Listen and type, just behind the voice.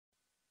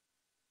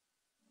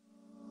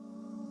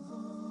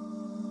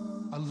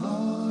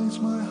Allah is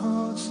my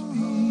heart's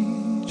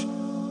speech,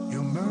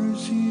 your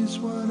mercy is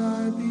what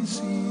I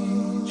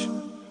beseech.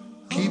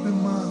 Keep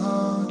in my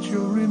heart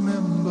your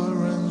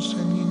remembrance,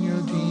 and in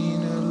your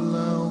deen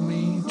allow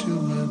me to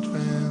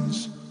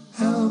advance.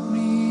 Help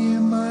me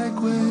in my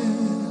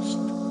quest,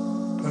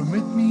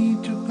 permit me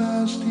to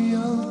pass the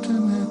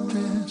ultimate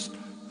test.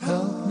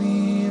 Help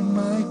me in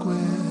my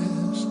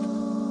quest,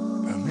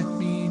 permit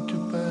me to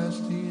pass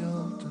the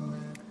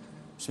ultimate test.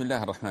 بسم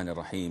الله الرحمن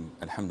الرحيم.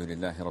 الحمد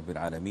لله رب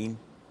العالمين،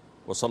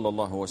 وصلى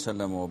الله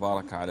وسلم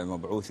وبارك على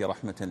المبعوث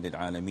رحمة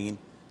للعالمين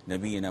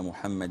نبينا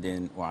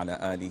محمد وعلى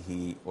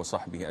آله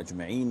وصحبه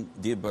أجمعين.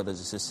 Dear brothers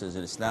and sisters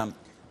in Islam,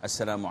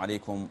 Assalamu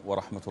alaikum wa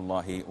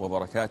rahmatullahi wa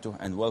barakatuh,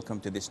 and welcome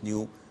to this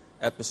new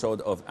episode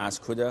of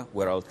Ask Huda,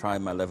 where I'll try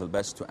my level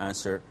best to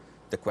answer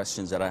the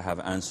questions that I have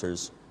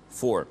answers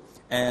for.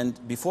 And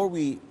before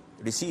we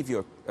receive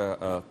your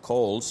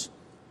calls,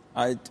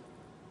 I'd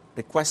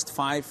request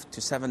 5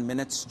 to 7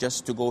 minutes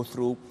just to go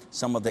through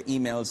some of the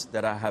emails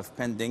that I have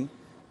pending,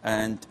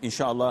 and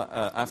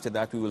inshallah after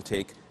that we will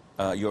take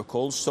your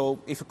calls. So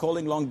if you're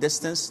calling long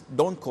distance,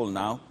 don't call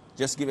now,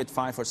 just give it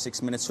 5 or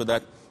 6 minutes so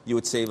that you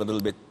would save a little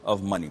bit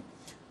of money.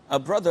 A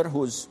brother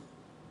who's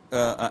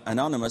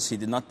anonymous, he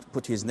did not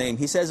put his name,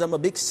 he says, I'm a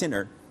big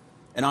sinner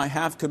and I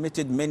have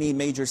committed many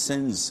major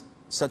sins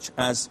such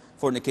as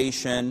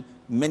fornication,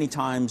 many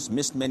times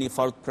missed many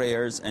fard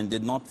prayers and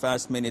did not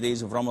fast many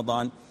days of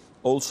Ramadan,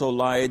 also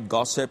lied,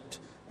 gossiped,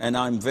 and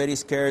I'm very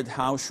scared.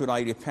 How should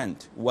I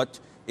repent? What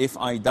if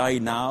I die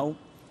now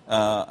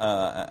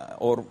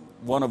or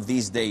one of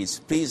these days?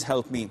 Please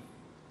help me.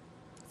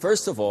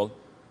 First of all,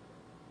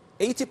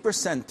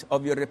 80%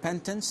 of your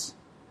repentance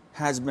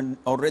has been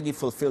already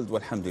fulfilled,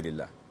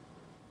 walhamdulillah.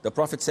 The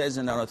Prophet says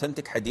in an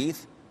authentic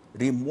hadith,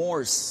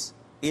 remorse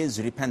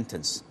is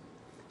repentance.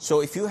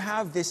 So if you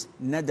have this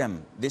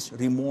nadam, this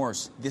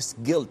remorse, this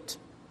guilt,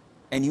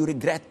 and you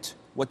regret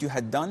what you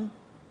had done,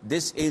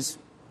 this is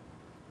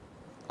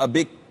a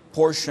big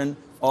portion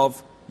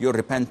of your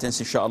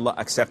repentance, inshallah,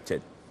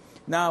 accepted.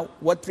 Now,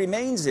 what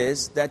remains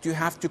is that you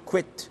have to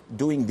quit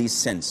doing these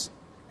sins.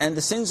 And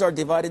the sins are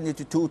divided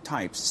into 2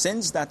 types.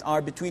 Sins that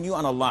are between you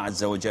and Allah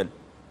Azza wa Jal.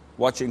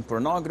 Watching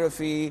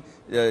pornography,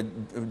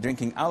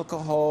 drinking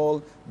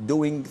alcohol,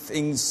 doing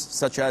things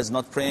such as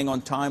not praying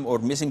on time or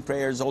missing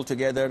prayers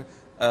altogether,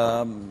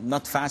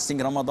 not fasting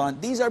Ramadan.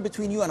 These are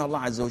between you and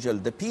Allah Azza wa Jal.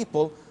 The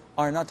people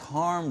are not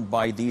harmed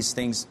by these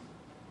things,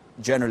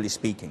 generally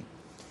speaking.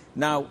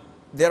 Now,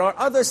 there are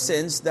other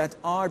sins that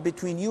are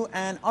between you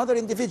and other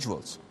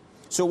individuals.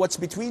 So what's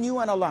between you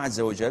and Allah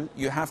Azza wa Jal,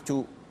 you have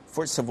to,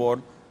 first of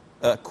all,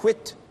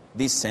 quit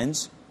these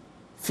sins,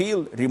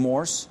 feel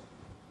remorse,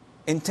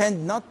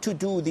 intend not to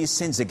do these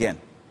sins again.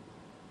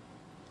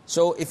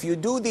 So if you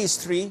do these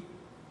 3,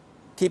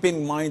 keep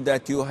in mind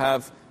that you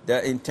have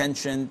the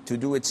intention to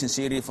do it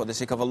sincerely for the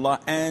sake of Allah,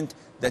 and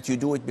that you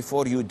do it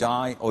before you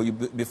die or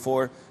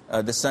before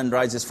the sun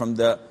rises from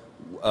the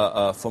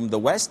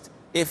west.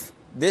 If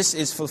this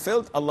is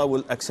fulfilled, Allah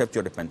will accept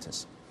your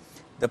repentance.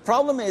 The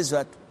problem is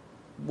that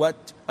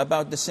what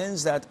about the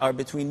sins that are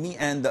between me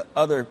and the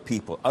other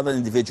people, other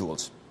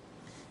individuals?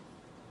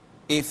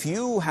 If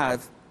you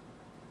have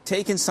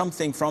taken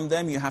something from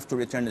them, you have to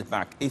return it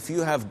back. If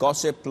you have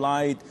gossiped,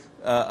 lied,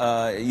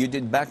 you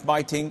did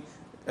backbiting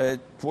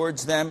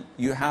towards them,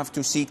 you have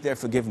to seek their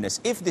forgiveness.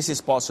 If this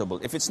is possible,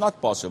 if it's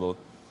not possible,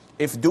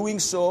 if doing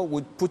so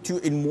would put you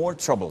in more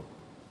trouble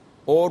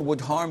or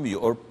would harm you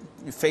or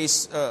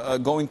face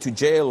going to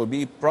jail or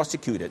be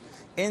prosecuted,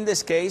 in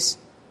this case,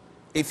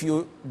 if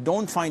you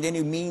don't find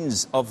any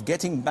means of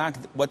getting back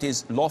what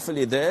is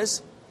lawfully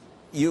theirs,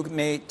 you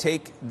may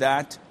take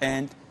that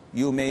and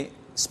you may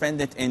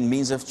spend it in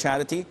means of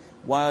charity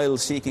while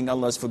seeking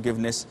Allah's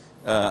forgiveness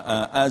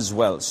as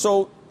well.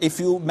 So if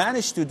you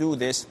manage to do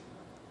this,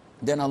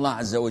 then Allah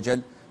Azza wa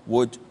Jal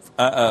would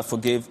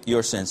forgive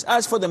your sins.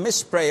 As for the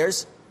missed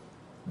prayers,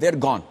 they're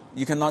gone.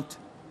 You cannot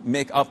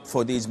make up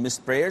for these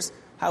missed prayers.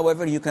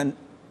 However, you can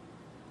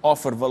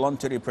offer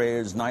voluntary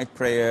prayers, night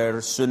prayer,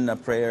 sunnah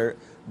prayer,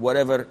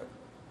 whatever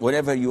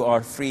you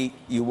are free,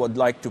 you would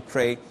like to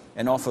pray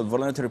and offer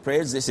voluntary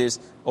prayers. This is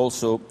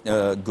also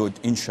good,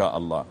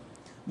 insha'Allah.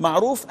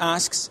 Ma'ruf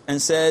asks and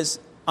says,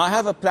 I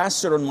have a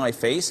plaster on my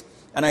face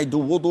and I do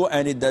wudu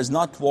and it does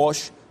not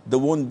wash the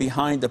wound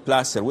behind the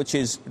plaster, which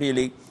is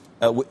really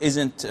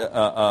isn't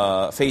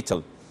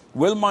fatal.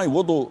 Will my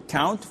wudu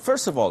count?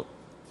 First of all,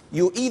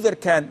 you either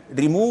can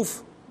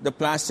remove the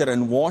plaster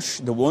and wash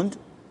the wound,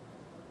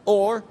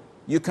 or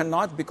you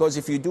cannot, because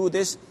if you do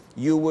this,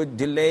 you would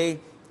delay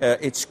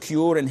its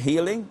cure and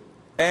healing,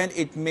 and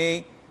it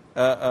may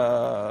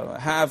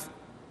have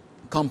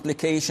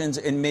complications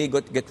and may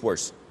get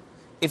worse.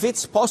 If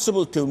it's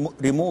possible to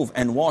remove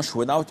and wash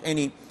without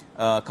any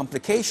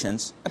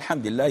complications,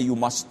 alhamdulillah, you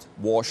must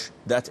wash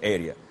that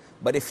area.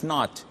 But if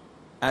not,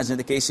 as in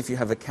the case if you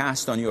have a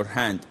cast on your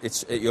hand,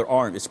 it's your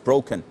arm, it's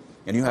broken,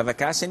 and you have a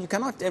cast, and you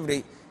cannot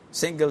every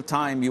single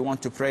time you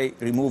want to pray,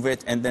 remove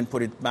it and then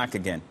put it back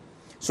again.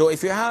 So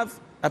if you have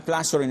a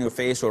plaster on your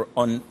face or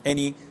on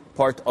any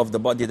part of the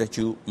body that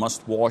you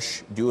must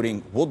wash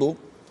during wudu,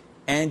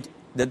 and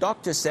the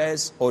doctor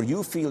says, or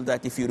you feel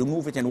that if you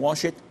remove it and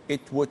wash it,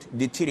 it would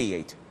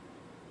deteriorate,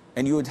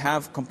 and you would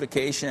have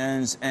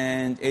complications,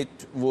 and it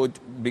would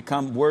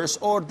become worse,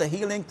 or the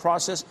healing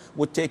process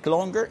would take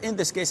longer. In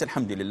this case,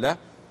 alhamdulillah,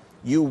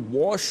 you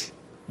wash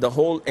the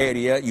whole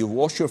area, you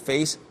wash your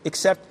face,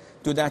 except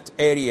to that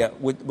area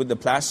with the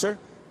plaster,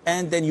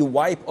 and then you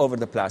wipe over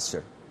the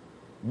plaster.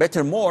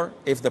 Better more,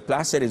 if the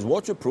plaster is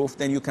waterproof,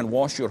 then you can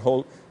wash your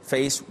whole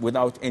face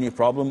without any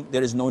problem.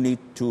 There is no need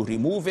to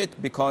remove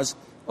it because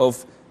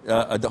of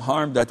the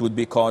harm that would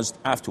be caused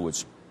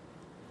afterwards.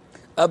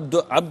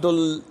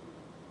 Abdul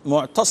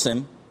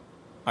Mu'tasim,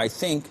 I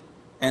think,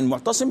 and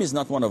Mu'tasim is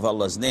not one of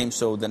Allah's names,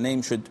 so the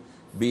name should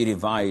be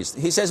revised.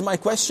 He says, my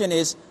question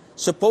is,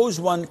 suppose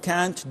one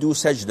can't do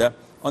sajda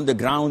on the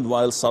ground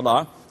while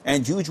salah,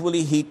 and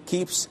usually he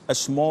keeps a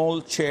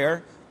small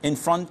chair in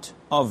front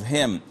of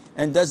him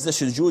and does the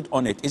sujood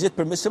on it. Is it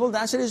permissible? The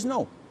answer is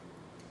no.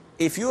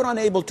 If you're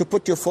unable to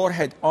put your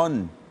forehead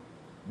on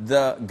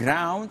the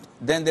ground,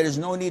 then there is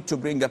no need to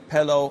bring a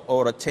pillow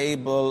or a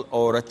table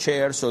or a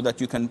chair so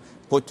that you can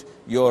put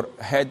your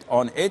head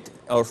on it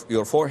or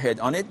your forehead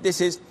on it.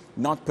 This is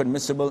not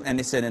permissible, and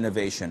it's an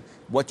innovation.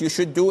 What you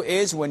should do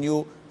is, when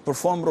you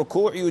perform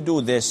ruku', you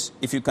do this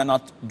if you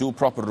cannot do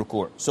proper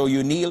ruku'. So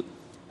you kneel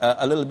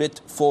a little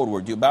bit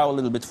forward, you bow a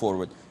little bit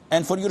forward.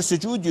 And for your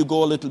sujood, you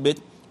go a little bit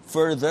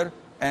further,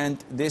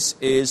 and this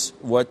is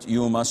what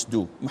you must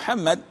do.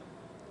 Muhammad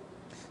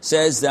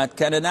says that,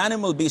 can an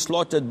animal be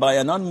slaughtered by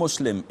a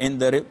non-Muslim in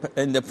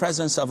the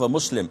presence of a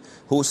Muslim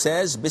who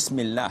says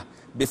Bismillah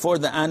before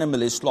the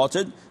animal is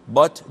slaughtered,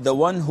 but the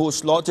one who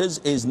slaughters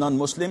is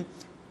non-Muslim?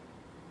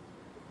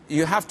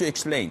 You have to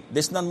explain.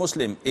 This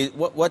non-Muslim,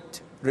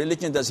 what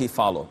religion does he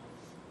follow?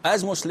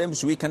 As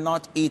Muslims, we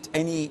cannot eat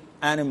any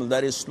animal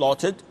that is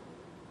slaughtered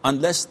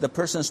unless the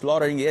person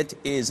slaughtering it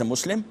is a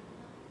Muslim,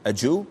 a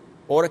Jew,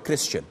 or a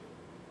Christian.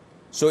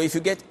 So if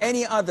you get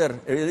any other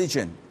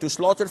religion to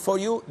slaughter for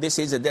you, this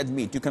is a dead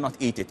meat. You cannot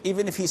eat it.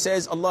 Even if he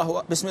says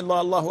Bismillah,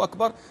 Allahu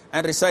Akbar,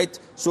 and recite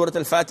Surah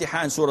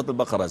Al-Fatiha and Surah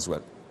Al-Baqarah as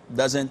well.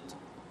 Doesn't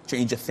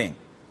change a thing.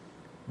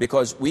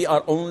 Because we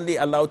are only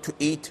allowed to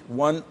eat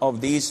one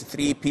of these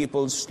three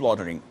people's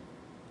slaughtering: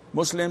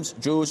 Muslims,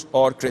 Jews,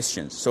 or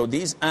Christians. So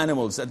these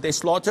animals that they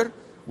slaughter,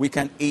 we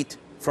can eat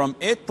from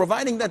it,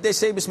 providing that they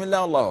say Bismillah,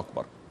 Allahu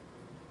Akbar.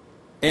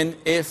 And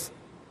if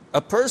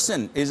a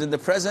person is in the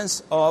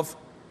presence of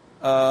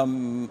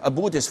a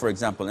Buddhist, for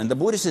example, and the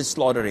Buddhist is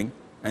slaughtering,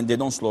 and they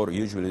don't slaughter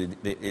usually,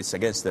 it's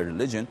against their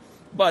religion,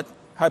 but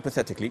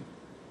hypothetically,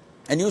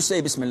 and you say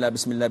Bismillah,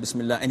 Bismillah,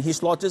 Bismillah, and he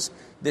slaughters,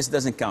 this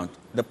doesn't count.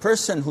 The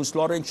person who's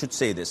slaughtering should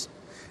say this.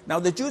 Now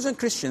the Jews and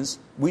Christians,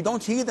 we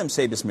don't hear them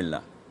say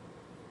Bismillah.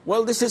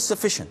 Well, this is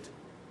sufficient.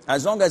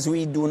 As long as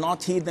we do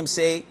not hear them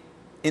say,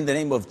 in the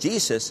name of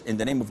Jesus, in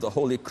the name of the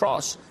Holy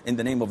Cross, in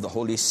the name of the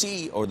Holy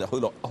Sea, or the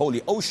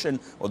Holy Ocean,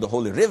 or the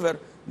Holy River,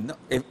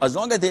 as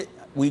long as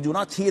we do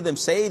not hear them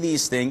say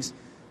these things,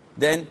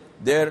 then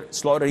their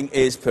slaughtering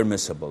is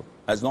permissible,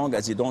 as long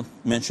as you don't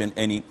mention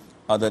any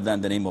other than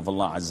the name of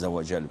Allah Azza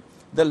wa Jal.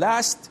 The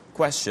last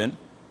question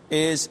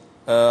is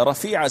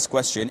Rafi'a's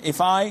question.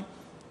 If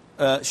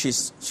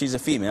she's a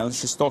female,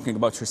 she's talking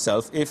about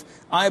herself. If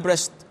I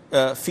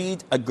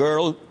breastfeed a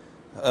girl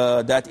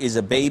that is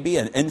a baby,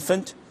 an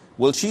infant,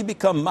 will she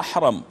become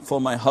mahram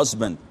for my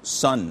husband,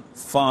 son,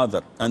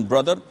 father, and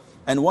brother?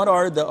 And what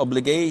are the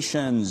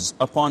obligations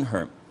upon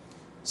her?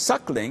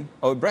 Suckling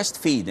or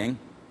breastfeeding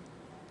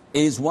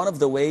is one of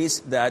the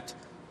ways that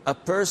a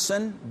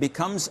person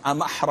becomes a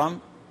mahram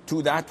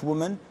to that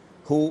woman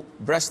who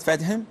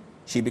breastfed him.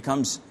 She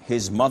becomes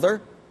his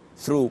mother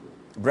through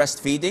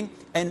breastfeeding,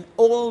 and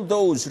all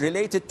those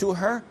related to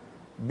her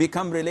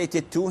become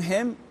related to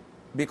him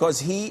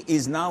because he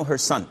is now her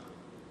son.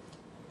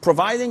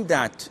 Providing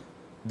that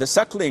the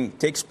suckling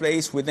takes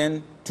place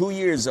within 2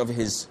 years of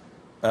his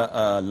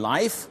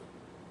life.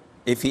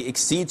 If he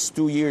exceeds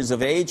 2 years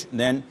of age,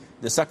 then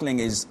the suckling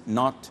is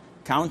not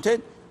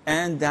counted,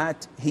 and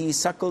that he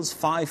suckles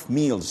 5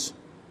 meals.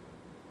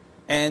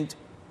 And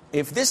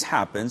if this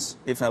happens,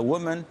 if a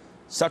woman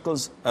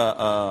suckles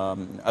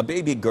a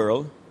baby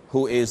girl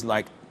who is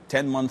like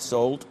 10 months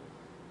old,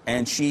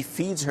 and she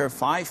feeds her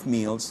 5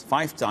 meals,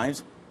 5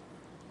 times,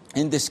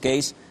 in this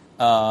case,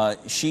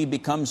 she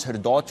becomes her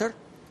daughter,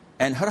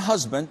 and her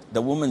husband,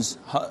 the woman's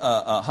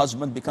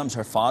husband, becomes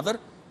her father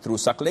through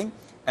suckling,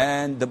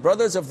 and the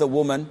brothers of the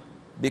woman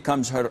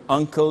becomes her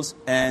uncles,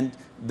 and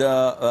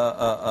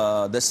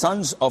the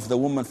sons of the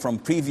woman from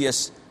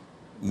previous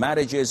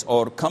marriages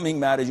or coming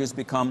marriages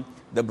become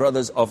the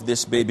brothers of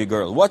this baby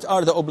girl. What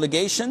are the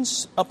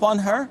obligations upon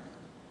her?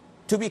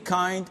 To be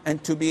kind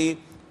and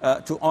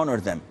to honor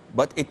them.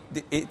 But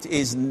it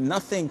is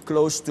nothing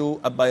close to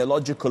a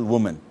biological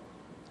woman.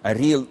 A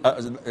real,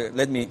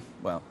 let me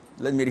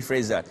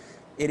rephrase that.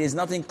 It is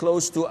nothing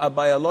close to a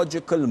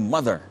biological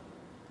mother,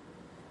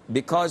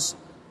 because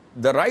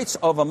the rights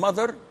of a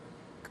mother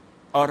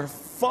are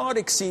far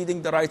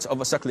exceeding the rights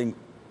of a suckling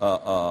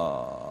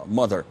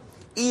mother.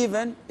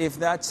 Even if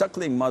that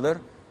suckling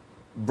mother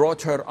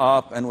brought her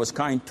up and was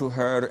kind to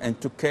her and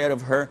took care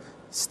of her,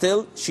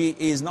 still she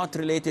is not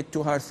related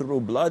to her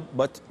through blood,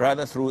 but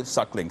rather through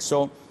suckling.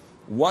 So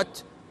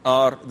what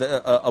are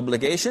the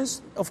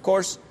obligations? Of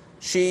course,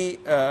 she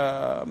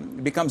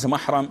becomes a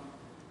mahram.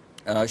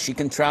 She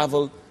can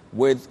travel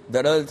with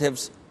the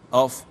relatives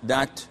of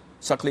that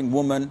suckling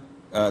woman,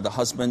 the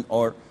husband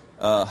or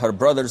her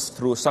brothers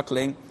through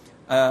suckling,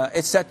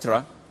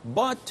 etc.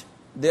 But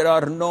there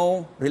are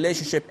no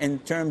relationship in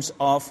terms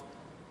of,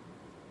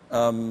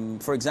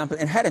 for example,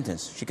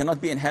 inheritance. She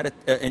cannot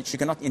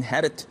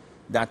inherit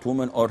that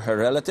woman or her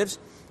relatives.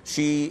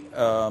 She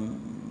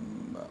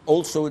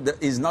also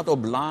is not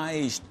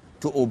obliged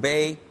to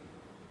obey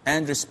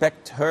and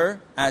respect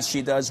her as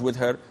she does with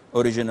her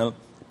original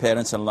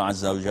parents. Allah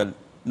Azza wa Jal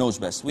knows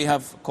best. We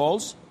have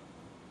calls.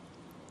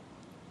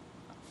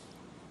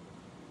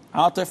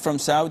 Atif from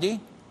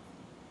Saudi.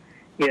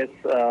 Yes,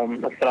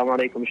 assalamu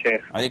alaikum,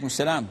 Sheikh. Alaikum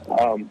salam.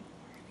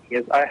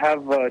 Yes, I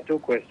have two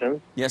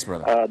questions. Yes,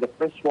 brother. The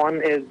first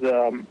one is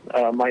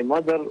my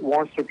mother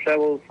wants to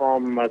travel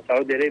from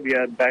Saudi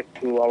Arabia back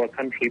to our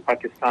country,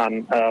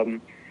 Pakistan.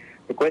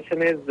 The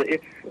question is,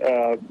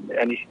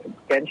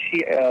 can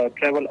she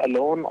travel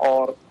alone,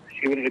 or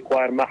she will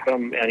require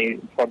mahram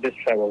for this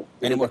travel?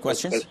 Any more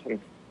questions?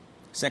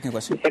 Second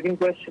question. The second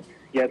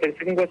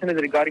question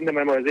is regarding the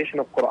memorization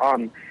of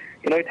Quran.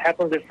 It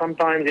happens that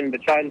sometimes in the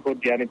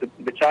childhood,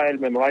 the child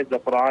memorizes the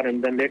Quran,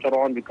 and then later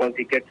on, because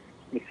he gets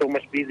so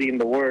much busy in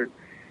the word,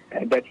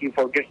 that he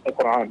forgets the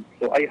Quran.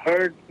 So I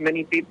heard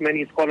many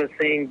scholars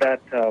saying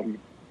that,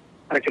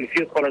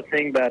 few scholars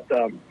saying that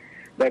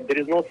there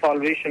is no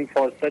salvation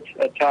for such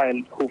a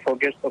child who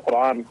forgets the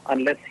Quran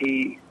unless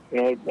he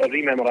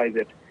rememorize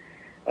it.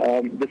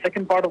 The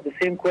second part of the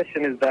same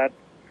question is that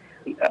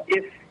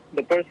if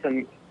the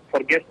person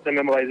forgets the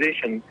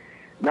memorization,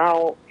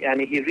 now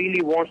he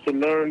really wants to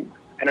learn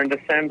and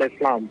understand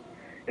Islam,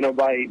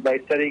 by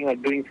studying or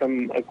doing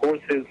some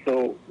courses.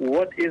 So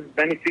what is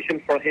beneficial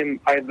for him,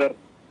 either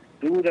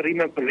do the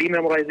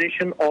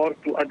rememorization or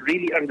to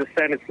really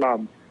understand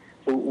Islam?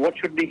 So what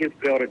should be his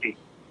priority?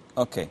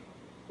 Okay.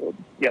 So,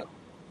 yeah.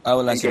 I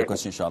will answer your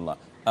question, inshallah.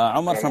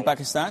 Umar from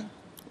Pakistan.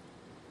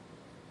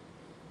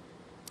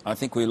 I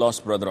think we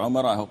lost Brother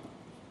Umar, I hope.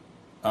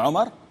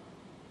 Umar?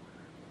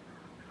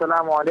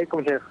 Assalamu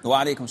alaikum, Sheikh.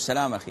 Wa alaikum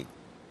salam, akhi.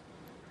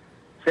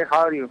 Sheikh,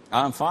 how are you?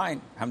 I'm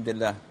fine.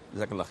 Alhamdulillah.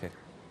 Jazakallah khair.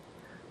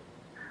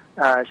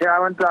 Sheikh, I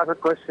want to ask a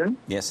question.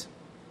 Yes.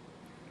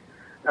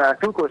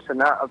 Two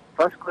questions.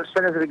 First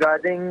question is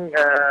regarding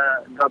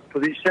the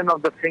position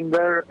of the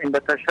finger in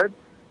the tashahhud.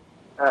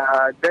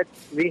 That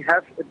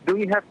do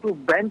we have to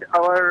bend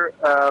our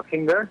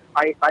finger?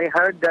 I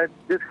heard that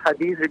this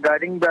hadith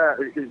regarding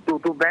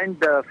to bend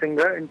the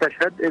finger in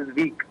tashahhud is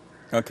weak.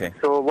 Okay.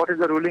 So what is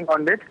the ruling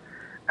on this?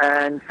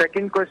 And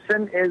second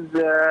question is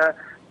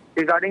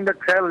regarding the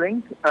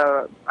traveling.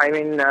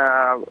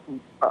 How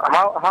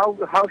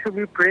should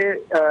we pray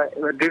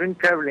during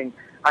traveling?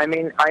 I'm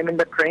in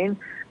the train,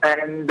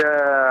 and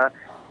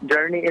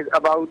journey is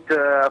about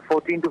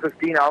 14 to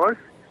 15 hours.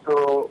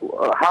 So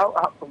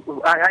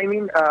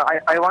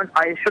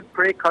I should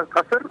pray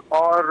qasr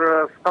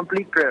or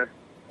complete prayer.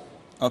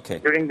 Okay.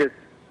 During this.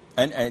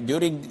 And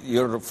during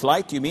your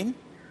flight, you mean?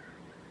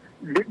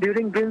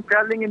 During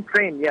traveling in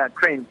train, yeah,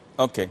 train.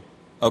 Okay,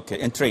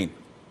 in train.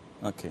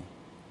 Okay.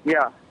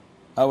 Yeah.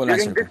 I will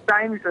During answer. this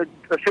time,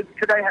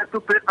 should I have to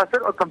pray qasr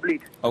or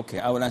complete? Okay,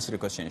 I will answer the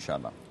question,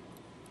 inshallah.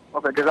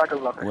 Okay,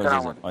 jazakallah.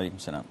 Wa alaikum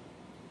salam.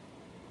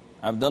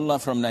 Abdullah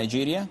from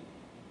Nigeria.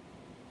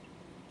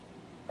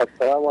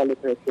 Assalamu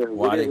alaikum.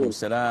 Wa alaikum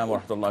salam wa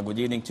rahmatullah. Good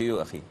evening to you,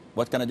 akhi.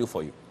 What can I do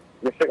for you?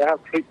 Yes, I have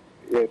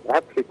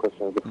three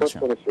questions. The first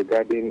one is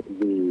regarding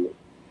the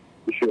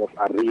issue of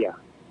Ariya,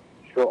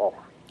 show off.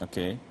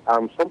 Okay.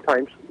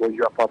 Sometimes when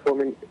you are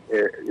performing,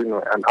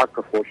 an act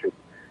of worship,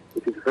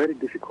 it is very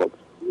difficult.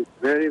 It's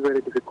very,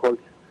 very difficult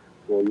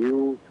for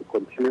you to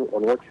continue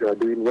on what you are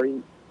doing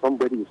when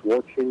somebody is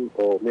watching,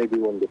 or maybe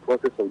when the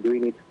process of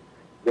doing it,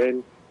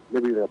 then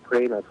maybe you are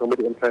praying and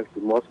somebody enters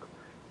the mosque.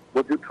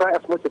 But you try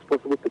as much as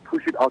possible to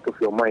push it out of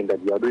your mind that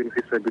you are doing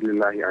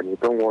fisabilillah and you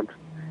don't want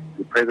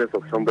the presence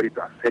of somebody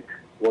to affect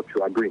what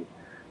you are doing.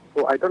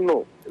 So I don't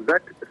know,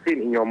 that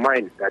thing in your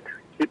mind that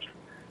keeps,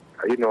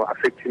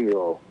 affecting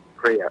your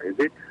prayer, is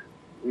it,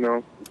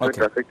 going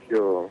to affect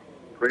your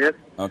prayers?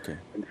 Okay.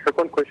 And the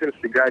second question is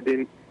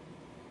regarding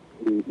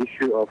the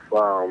issue of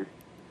the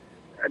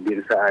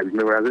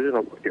memorization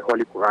of the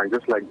Holy Quran,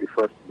 just like the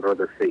first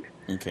brother said.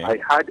 Okay. I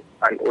had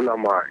an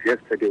ulama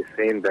yesterday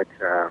saying that,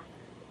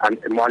 and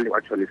a Muslim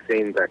actually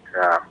saying that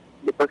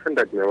the person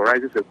that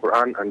memorizes the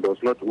Quran and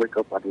does not wake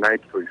up at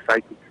night to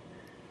recite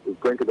it is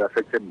going to be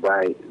affected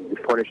by the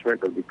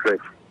punishment of the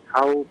grave.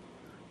 How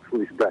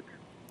true is that?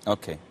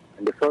 Okay.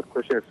 And the third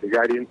question is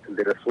regarding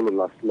the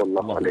Rasulullah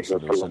sallallahu alayhi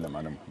wa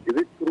sallam. Is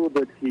it true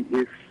that he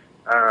is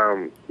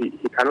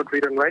he cannot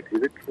read and write?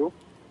 Is it true?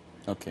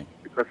 Okay.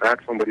 Because I had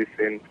somebody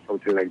saying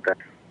something like that.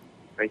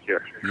 Thank you.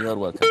 You are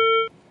welcome.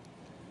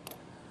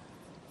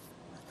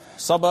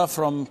 Sabah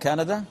from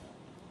Canada.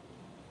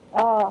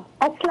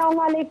 Assalamu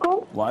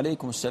alaikum. Wa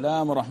alaikum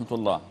assalam wa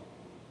rahmatullah.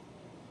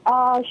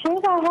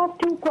 Sheikh, I have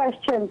two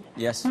questions.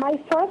 Yes. My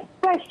first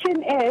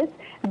question is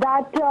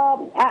that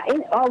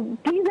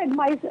please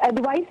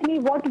advise me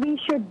what we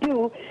should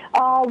do.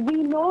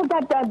 We know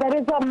that there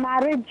is a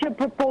marriage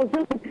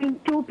proposal between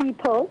two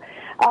people.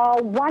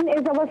 One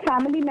is our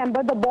family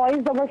member, the boy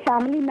is our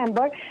family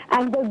member,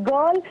 and the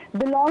girl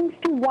belongs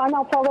to one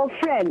of our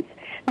friends.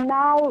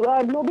 Now,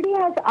 nobody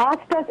has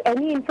asked us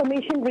any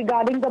information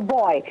regarding the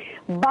boy.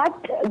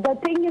 But the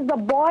thing is, the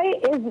boy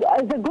is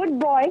a good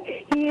boy.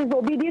 He is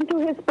obedient to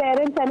his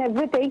parents and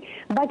everything,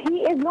 but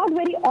he is not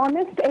very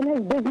honest in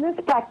his business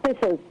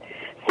practices.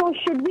 So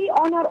should we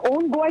on our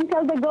own go and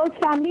tell the girl's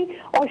family,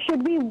 or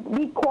should we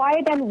be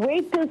quiet and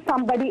wait till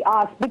somebody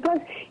asks? Because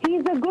he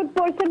is a good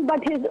person,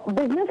 but his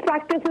business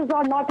practices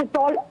are not at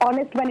all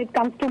honest when it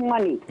comes to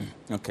money.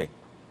 Okay.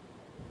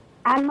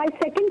 And my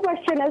second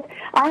question is,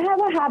 I have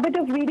a habit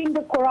of reading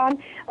the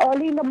Quran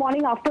early in the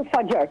morning after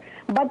Fajr.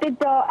 But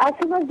as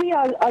soon as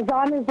the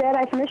azan is there,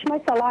 I finish my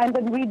salah and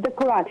then read the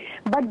Quran.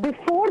 But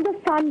before the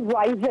sun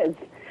rises,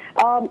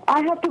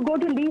 I have to go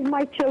to leave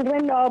my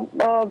children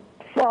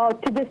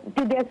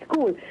to their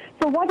school.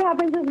 So what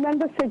happens is when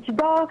the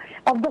sajda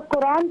of the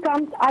Quran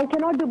comes, I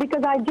cannot do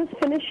because I just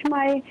finished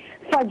my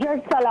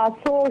Fajr Salah.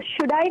 So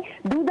should I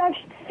do that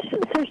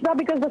sajda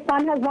because the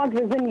sun has not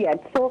risen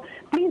yet? So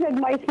please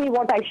advise me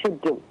what I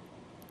should do.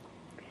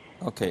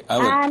 Okay, I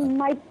will.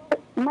 And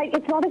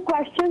it's not a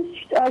question,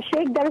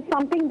 Sheikh. There is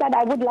something that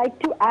I would like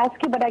to ask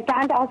you, but I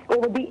can't ask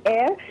over the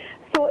air.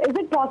 So is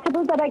it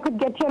possible that I could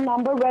get your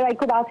number where I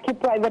could ask you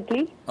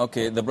privately?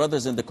 Okay, the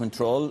brothers in the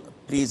control,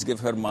 please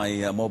give her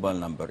my mobile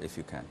number if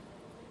you can.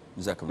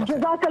 Jazakallah khair.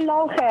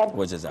 Jazakallah khair.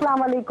 Wa jazak.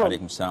 Assalamu alaikum.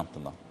 Alaikum assalam wa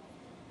rahmatullah.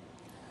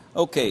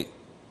 Okay.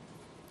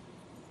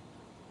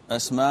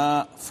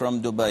 Asma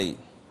from Dubai.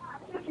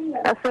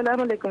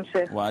 Assalamu alaikum,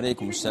 Sheikh. Wa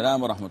alaikum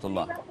assalam wa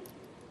rahmatullah.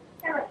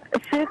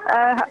 Sheikh,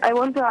 I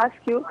want to ask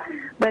you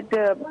that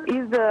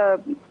is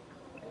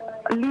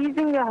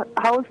leasing a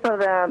house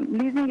or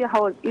leasing a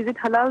house, is it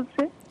halal,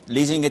 sir?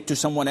 Leasing it to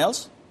someone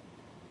else?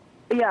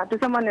 Yeah, to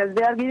someone else.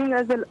 They are giving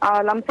us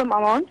a lump sum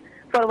amount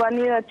for 1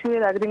 year or 2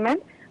 year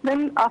agreement.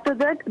 Then after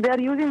that, they are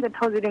using that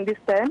house during this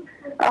time.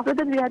 After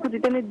that, we have to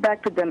return it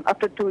back to them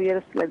after 2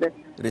 years like that.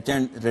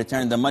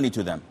 Return the money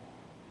to them.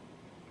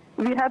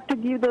 We have to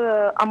give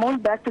the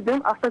amount back to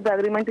them after the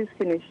agreement is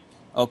finished.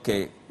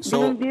 Okay,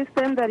 so during this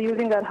time, they are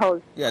using our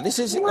house. Yeah, this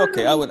is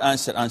okay. I will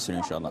answer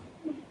inshallah.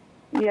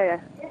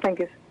 Yeah. Thank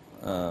you.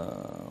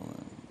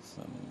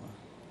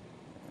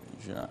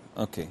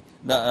 Okay,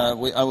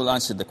 I will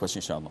answer the question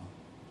inshallah.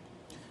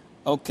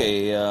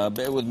 Okay,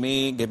 bear with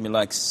me, give me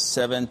like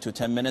 7 to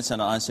 10 minutes and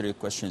I'll answer your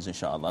questions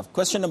inshallah.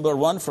 Question number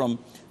 1 from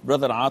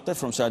Brother Atif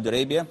from Saudi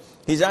Arabia.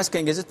 He's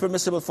asking, is it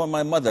permissible for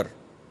my mother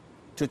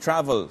to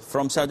travel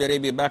from Saudi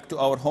Arabia back to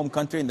our home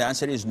country? And the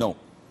answer is no.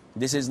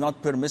 This is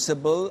not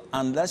permissible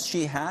unless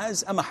she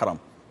has a mahram.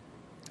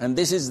 And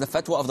this is the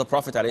fatwa of the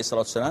Prophet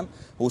ﷺ,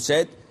 who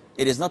said,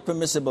 it is not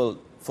permissible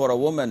for a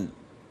woman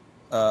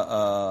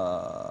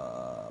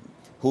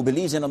who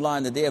believes in Allah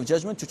and the Day of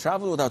Judgment to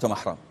travel without a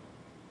mahram.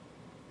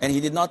 And he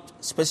did not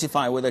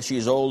specify whether she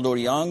is old or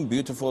young,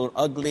 beautiful or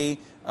ugly,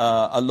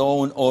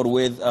 alone or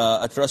with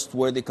a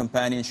trustworthy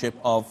companionship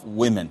of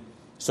women.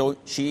 So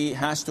she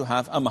has to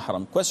have a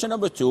mahram. Question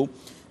number 2,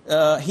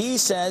 he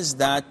says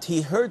that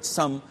he heard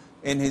some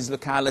in his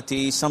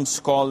locality, some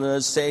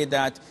scholars say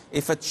that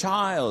if a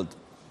child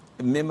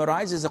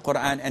memorizes the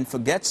Quran and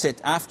forgets it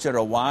after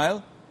a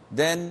while,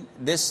 then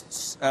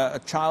this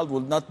child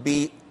will not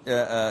be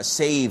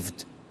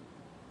saved.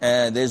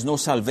 There's no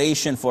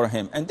salvation for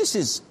him. And this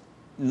is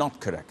not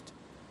correct.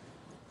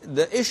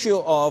 The issue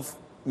of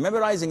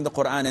memorizing the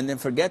Quran and then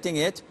forgetting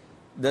it,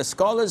 the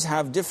scholars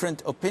have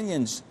different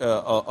opinions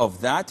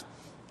of that.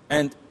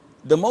 And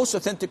the most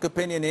authentic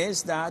opinion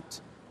is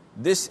that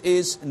this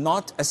is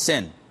not a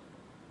sin.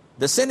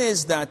 The sin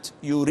is that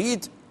you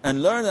read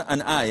and learn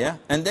an ayah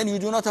and then you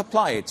do not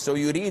apply it. So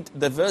you read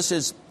the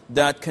verses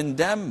that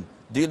condemn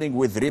dealing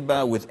with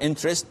riba, with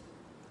interest,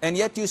 and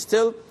yet you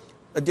still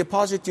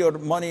deposit your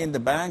money in the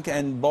bank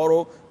and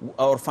borrow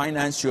or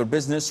finance your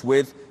business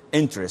with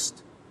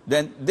interest.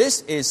 Then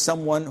this is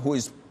someone who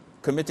is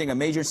committing a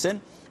major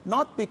sin,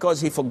 not because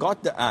he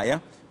forgot the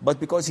ayah, but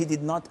because he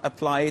did not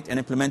apply it and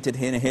implement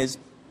it in his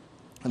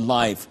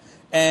life.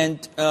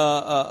 And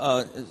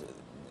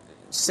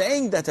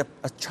saying that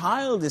a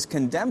child is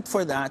condemned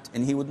for that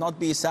and he would not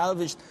be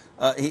salvaged,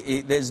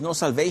 there's no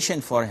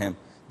salvation for him.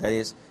 That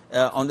is,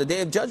 on the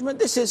Day of Judgment,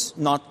 this is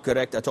not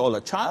correct at all.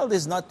 A child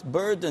is not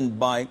burdened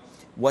by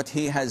what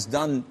he has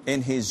done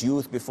in his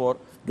youth before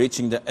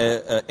reaching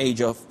the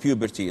age of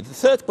puberty. The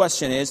third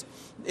question is,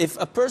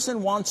 if a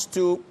person wants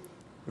to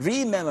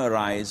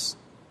rememorize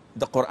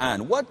the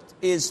Quran, what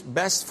is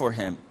best for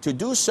him? To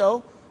do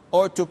so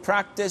or to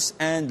practice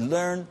and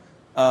learn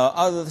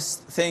other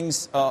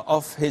things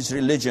of his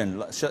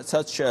religion,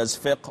 such as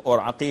fiqh or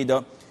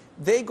aqidah?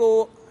 They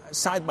go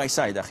side by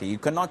side, akhi. You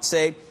cannot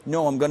say,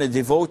 no, I'm going to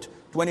devote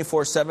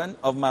 24/7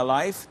 of my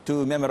life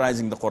to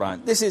memorizing the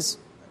Quran. This is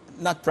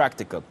not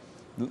practical.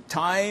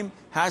 Time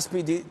has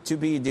to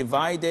be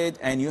divided,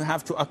 and you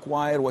have to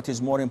acquire what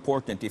is more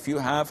important. If you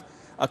have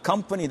a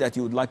company that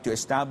you would like to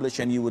establish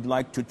and you would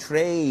like to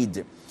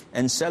trade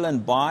and sell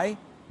and buy,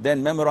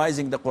 then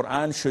memorizing the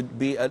Quran should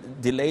be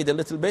delayed a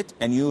little bit,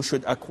 and you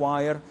should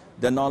acquire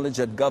the knowledge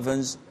that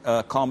governs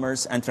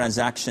commerce and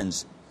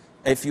transactions.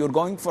 If you're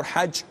going for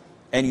Hajj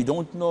and you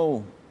don't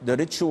know the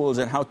rituals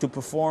and how to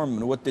perform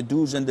and what the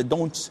do's and the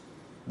don'ts,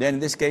 then in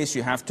this case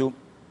you have to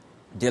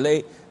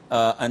delay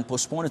and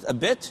postpone it a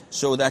bit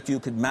so that you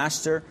could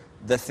master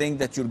the thing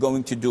that you're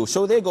going to do.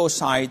 So they go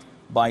side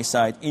by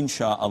side,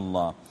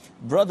 insha'Allah.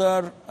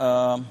 Brother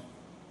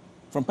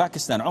from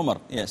Pakistan, Umar,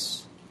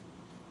 yes.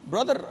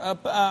 Brother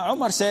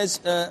Umar says,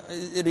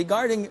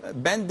 regarding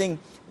bending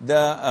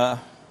the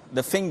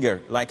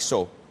finger like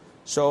so.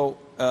 So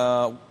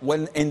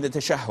when in the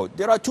tashahhud,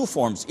 there are two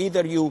forms.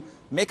 Either you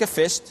make a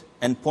fist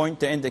and point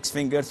the index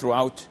finger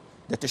throughout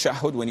the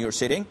tashahhud when you're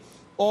sitting,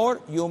 or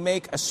you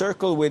make a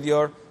circle with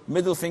your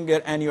middle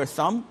finger and your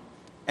thumb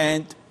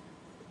and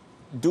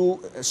do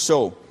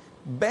so.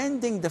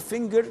 Bending the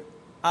finger,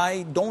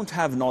 I don't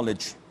have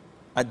knowledge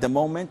at the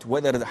moment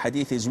whether the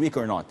hadith is weak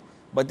or not.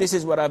 But this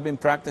is what I've been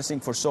practicing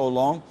for so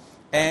long.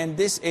 And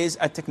this is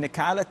a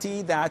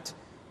technicality that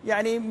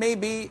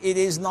maybe it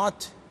is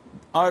not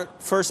our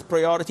first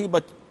priority,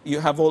 but you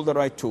have all the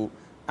right to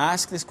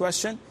ask this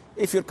question.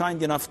 If you're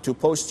kind enough to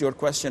post your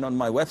question on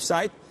my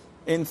website,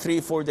 in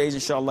 3-4 days,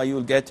 inshallah,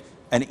 you'll get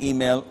an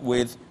email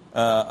with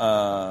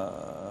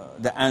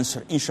the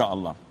answer,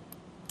 inshallah.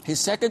 His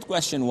second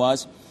question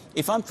was,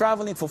 if I'm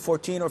traveling for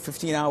 14 or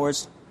 15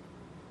 hours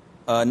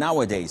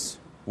nowadays,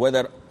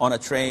 whether on a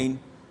train,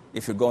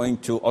 if you're going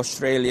to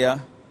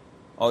Australia,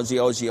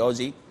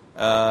 Aussie,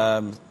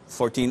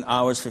 14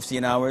 hours,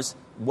 15 hours,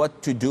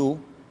 what to do?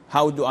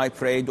 How do I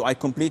pray? Do I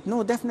complete?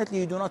 No, definitely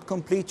you do not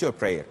complete your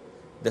prayer.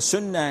 The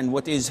sunnah and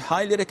what is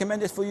highly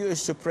recommended for you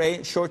is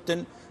to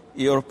shorten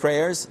your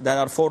prayers that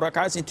are 4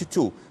 rak'ahs into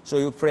 2. So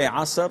you pray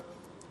Asr,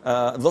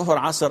 Dhuhr,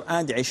 Asr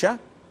and Isha.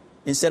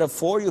 Instead of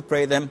 4, you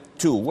pray them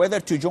 2. Whether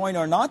to join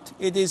or not,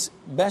 it is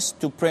best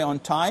to pray on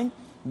time.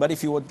 But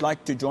if you would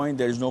like to join,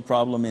 there is no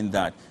problem in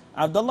that.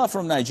 Abdullah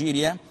from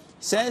Nigeria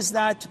says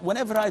that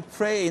whenever I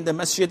pray in the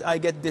masjid, I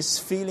get this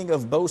feeling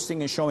of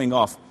boasting and showing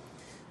off.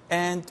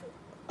 And,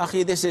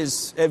 akhi, this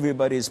is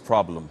everybody's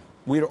problem.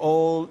 We're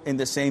all in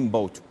the same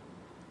boat.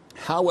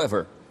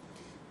 However,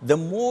 the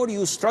more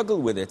you struggle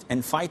with it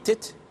and fight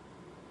it,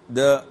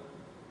 the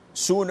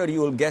sooner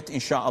you will get,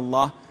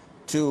 insha'Allah,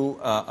 to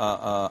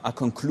a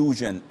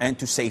conclusion and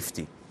to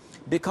safety.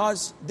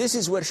 Because this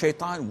is where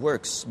shaitan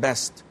works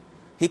best.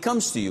 He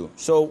comes to you.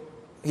 So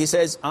he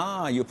says,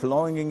 you're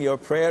prolonging your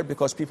prayer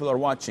because people are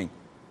watching.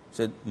 He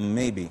said,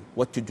 maybe.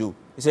 What to do?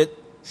 He said,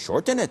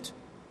 shorten it.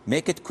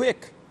 Make it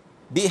quick.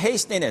 Be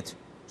haste in it.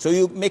 So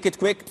you make it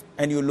quick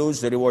and you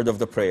lose the reward of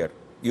the prayer.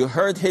 You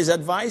heard his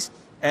advice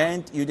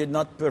and you did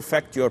not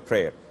perfect your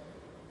prayer.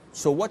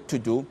 So what to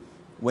do?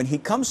 When he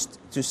comes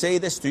to say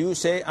this to you,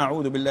 say,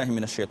 A'udhu billahi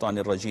minash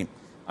shaitanir rajim.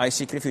 I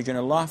seek refuge in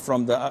Allah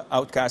from the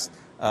outcast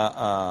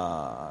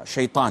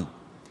shaitan.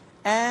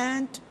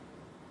 And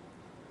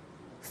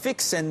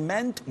fix and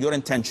mend your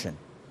intention.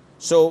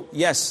 So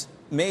yes,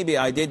 maybe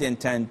I did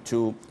intend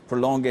to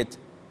prolong it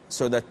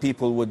so that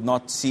people would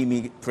not see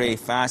me pray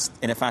fast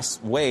in a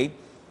fast way.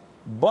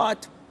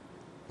 But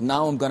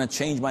now I'm going to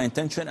change my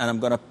intention and I'm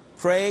going to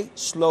pray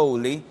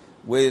slowly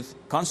with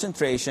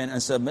concentration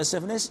and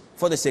submissiveness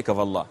for the sake of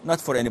Allah, not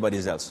for anybody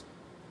else.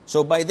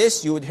 So by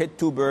this, you would hit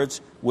 2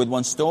 birds with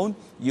 1 stone.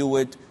 You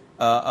would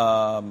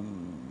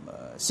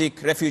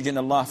seek refuge in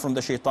Allah from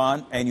the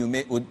shaitan, and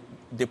you would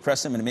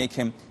depress him and make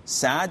him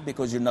sad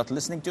because you're not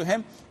listening to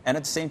him. And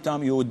at the same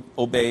time, you would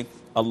obey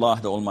Allah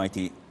the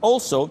Almighty.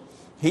 Also,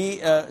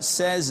 he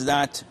says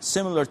that,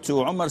 similar to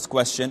Umar's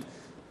question,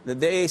 that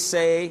they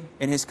say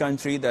in his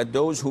country that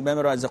those who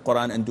memorize the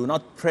Quran and do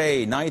not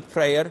pray night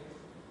prayer,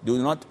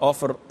 do not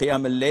offer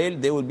Qiyam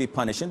al-Layl, they will be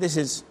punished. And this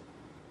is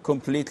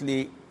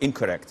completely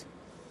incorrect.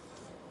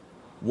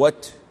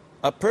 What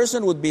a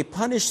person would be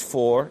punished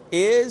for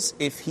is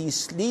if he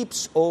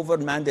sleeps over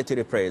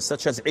mandatory prayers,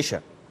 such as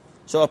Isha.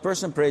 So a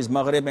person prays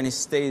Maghrib and he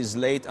stays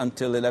late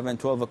until 11,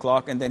 12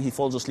 o'clock, and then he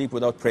falls asleep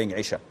without praying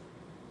Isha.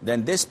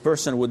 Then this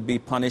person would be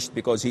punished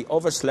because he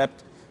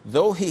overslept,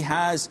 though he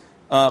has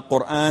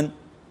Quran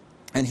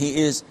and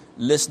he is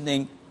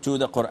listening to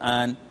the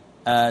Quran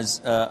as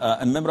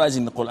and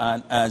memorizing the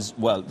Quran as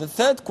well. The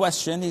third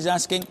question he's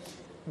asking,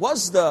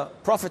 was the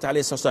Prophet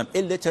ﷺ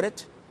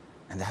illiterate?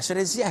 And the answer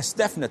is yes,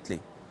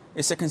 definitely.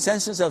 It's a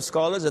consensus of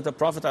scholars that the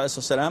Prophet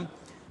ﷺ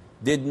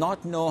did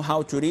not know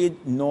how to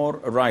read nor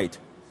write.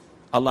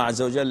 Allah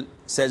Azza wa Jal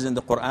says in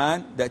the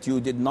Quran that you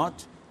did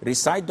not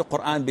recite the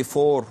Quran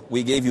before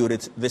we gave you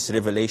this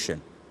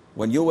revelation.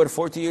 When you were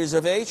 40 years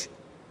of age,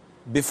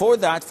 before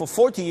that, for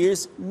 40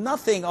 years,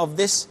 nothing of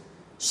this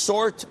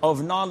sort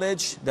of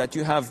knowledge that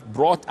you have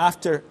brought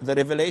after the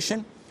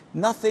revelation,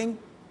 nothing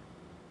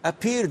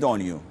appeared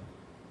on you.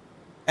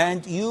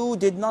 And you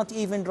did not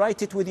even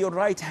write it with your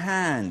right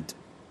hand.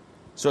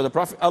 So the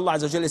Prophet, Allah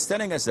Azza wa Jalla is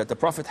telling us that the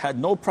Prophet had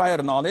no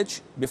prior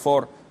knowledge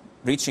before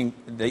reaching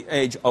the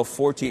age of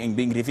 40 and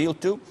being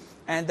revealed to,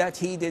 and that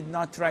he did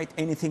not write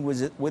anything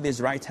with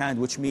his right hand,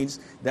 which means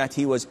that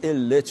he was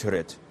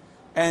illiterate.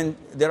 And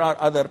there are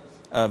other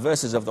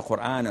verses of the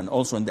Quran and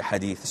also in the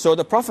Hadith. So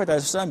the Prophet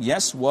ﷺ,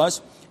 yes,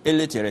 was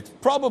illiterate.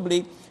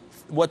 Probably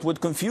what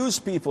would confuse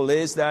people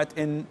is that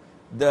in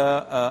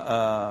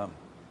the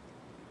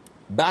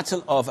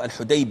Battle of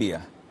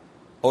Al-Hudaybiyah,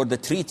 or the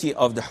Treaty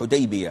of the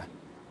Hudaybiyah,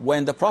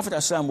 when the Prophet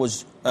ﷺ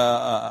was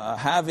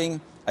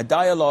having a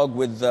dialogue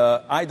with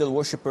the idol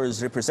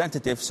worshippers'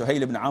 representative,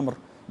 Suhail ibn Amr,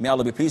 may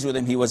Allah be pleased with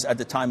him, he was at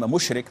the time a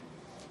mushrik.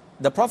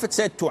 The Prophet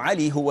said to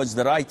Ali, who was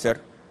the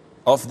writer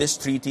of this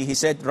treaty, he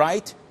said,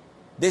 "Write,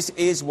 this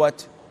is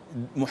what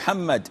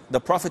Muhammad, the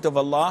Prophet of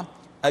Allah,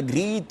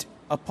 agreed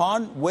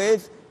upon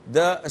with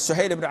the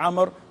Suhail ibn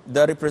Amr,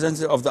 the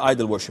representative of the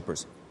idol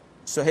worshippers."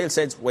 Suhail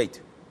said, "Wait,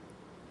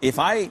 if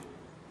I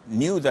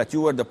knew that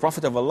you were the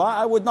Prophet of Allah,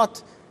 I would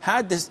not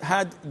had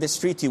this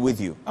treaty with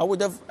you. I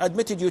would have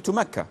admitted you to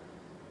Mecca."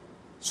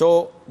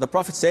 So the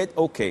Prophet said,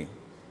 "Okay,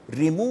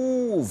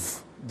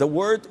 remove the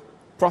word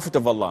Prophet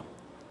of Allah.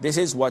 This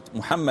is what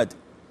Muhammad,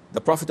 the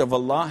Prophet of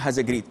Allah, has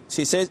agreed."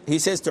 He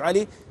says to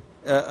Ali,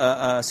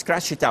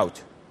 "Scratch it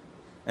out."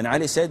 And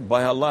Ali said,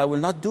 "By Allah, I will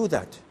not do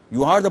that.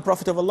 You are the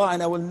Prophet of Allah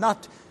and I will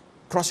not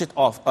cross it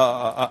off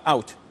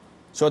out."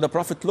 So the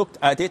Prophet looked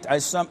at it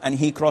and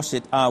he crossed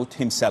it out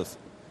himself.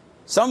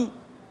 Some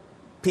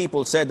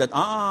people said that,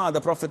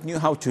 the Prophet knew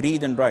how to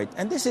read and write.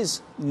 And this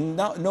is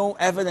no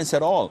evidence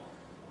at all.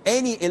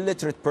 Any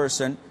illiterate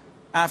person,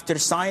 after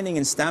signing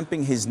and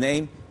stamping his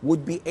name,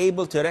 would be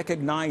able to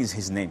recognize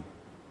his name.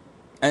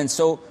 And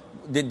so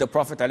did the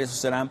Prophet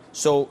ﷺ.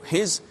 So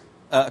his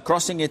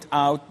crossing it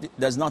out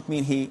does not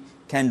mean he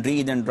can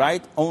read and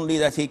write, only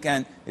that he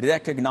can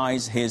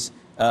recognize his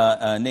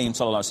name,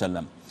 sallallahu alaihi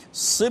wasallam.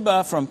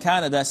 Siba from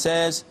Canada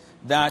says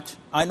that,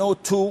 "I know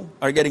two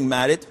are getting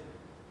married.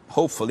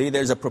 Hopefully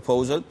there's a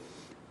proposal.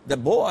 The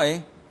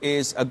boy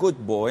is a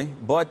good boy,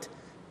 but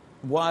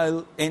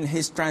while in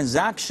his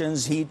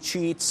transactions he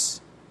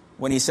cheats.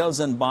 When he sells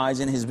and buys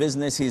in his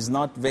business, he's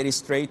not very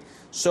straight.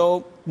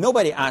 So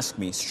nobody asked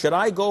me, should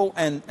I go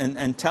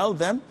and tell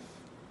them?"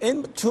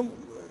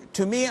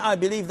 To me, I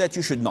believe that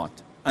you should not,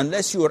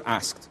 unless you are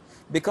asked.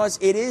 Because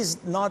it is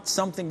not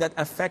something that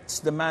affects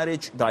the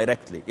marriage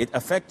directly. It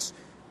affects,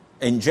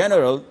 in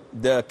general,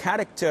 the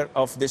character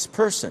of this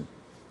person.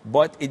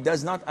 But it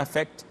does not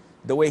affect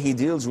the way he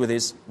deals with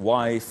his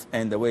wife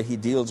and the way he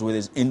deals with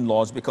his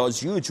in-laws,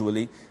 because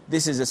usually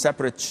this is a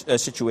separate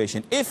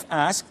situation. If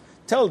asked,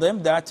 tell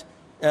them that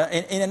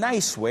in a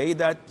nice way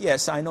that,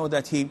 yes, I know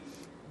that he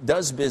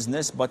does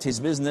business, but his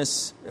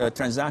business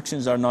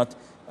transactions are not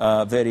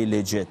very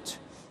legit.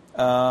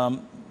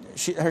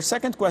 Her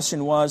second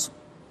question was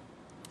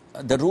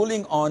the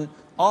ruling on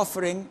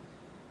offering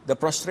the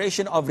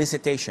prostration of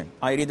recitation.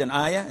 I read an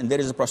ayah and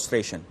there is a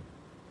prostration.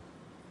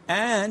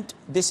 And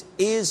this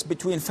is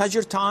between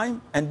Fajr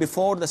time and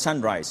before the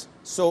sunrise.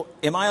 So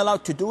am I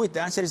allowed to do it?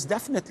 The answer is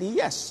definitely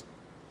yes.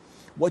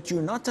 What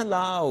you're not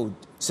allowed,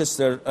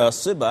 Sister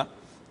Siba,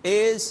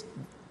 is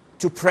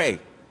to pray.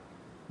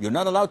 You're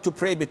not allowed to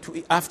pray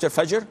after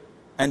Fajr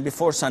and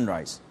before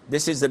sunrise.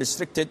 This is the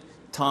restricted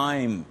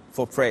time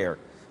for prayer.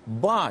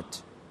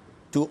 But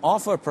to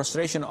offer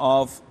prostration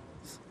of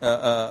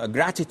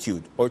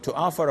gratitude or to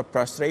offer a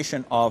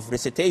prostration of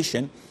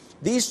recitation,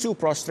 these two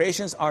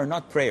prostrations are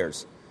not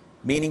prayers.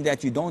 Meaning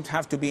that you don't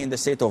have to be in the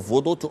state of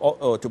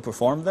wudu to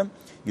perform them.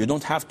 You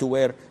don't have to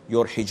wear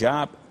your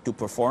hijab to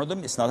perform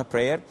them. It's not a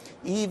prayer.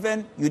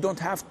 Even you don't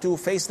have to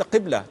face the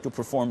qibla to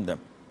perform them.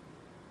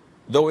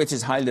 Though it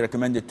is highly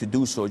recommended to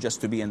do so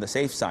just to be on the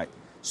safe side.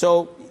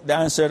 So the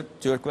answer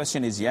to your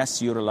question is yes,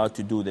 you're allowed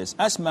to do this.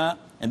 Asma,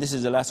 and this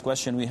is the last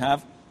question we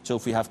have. So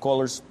if we have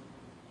callers,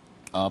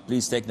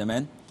 please take them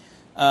in.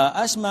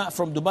 Asma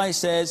from Dubai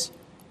says,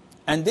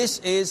 and this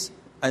is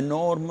a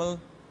normal,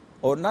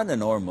 or not a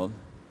normal,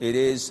 it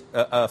is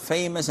a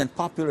famous and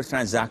popular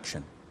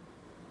transaction.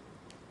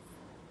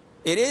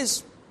 It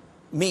is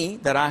me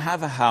that I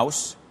have a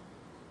house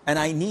and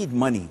I need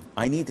money.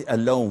 I need a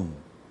loan.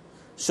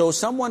 So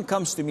someone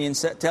comes to me and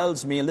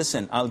tells me,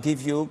 listen, I'll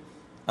give you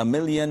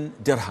 1,000,000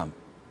 dirham.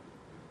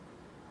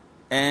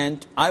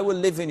 And I will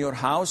live in your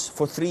house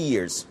for 3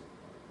 years.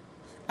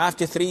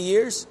 After 3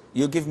 years,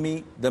 you give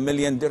me the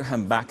 1,000,000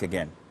 dirham back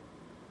again.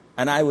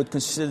 And I would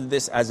consider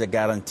this as a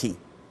guarantee.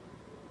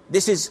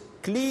 This is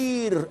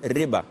clear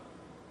riba.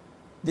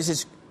 This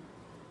is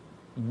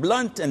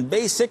blunt and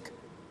basic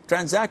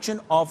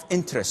transaction of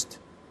interest,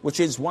 which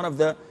is one of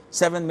the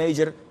 7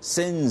 major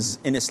sins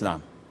in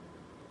Islam.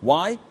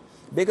 Why?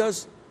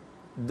 Because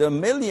the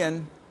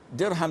 1,000,000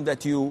 dirham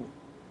that you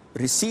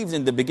received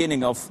in the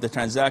beginning of the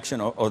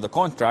transaction or the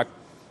contract,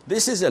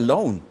 this is a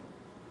loan.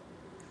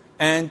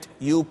 And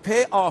you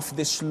pay off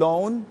this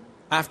loan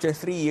after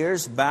 3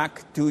 years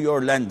back to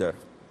your lender.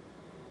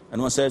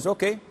 And one says,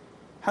 okay,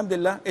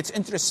 alhamdulillah, it's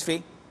interest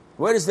free.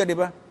 Where is the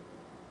riba?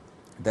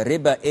 The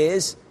riba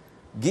is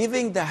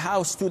giving the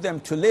house to them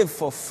to live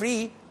for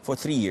free for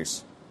 3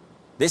 years.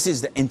 This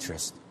is the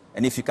interest.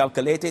 And if you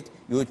calculate it,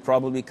 you would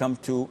probably come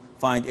to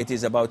find it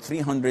is about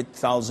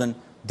 300,000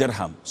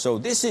 dirham. So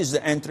this is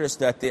the interest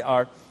that they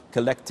are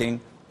collecting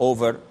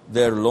over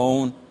their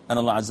loan, and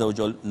Allah Azza wa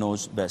Jal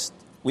knows best.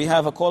 We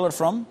have a caller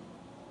from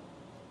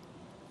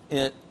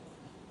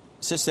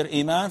Sister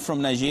Iman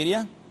from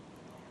Nigeria.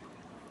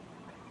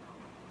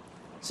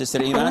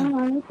 Sister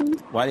Iman.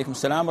 Wa alaikum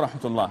salam wa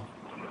rahmatullah.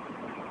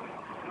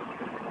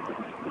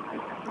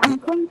 I'm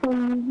calling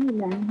from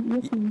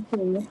New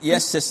Zealand.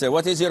 Yes, sister.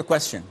 What is your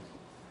question?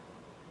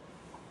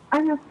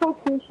 I have 4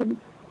 questions.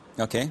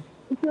 Okay.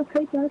 Is it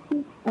okay to ask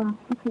you?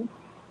 Okay.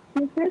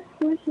 The first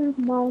question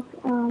is about,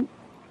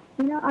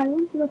 I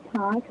went to the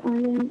park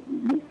and then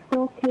this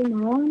dog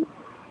came around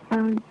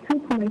and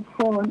took my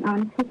phone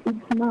and took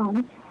its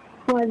mouth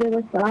while there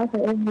was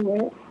water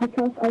everywhere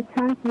because I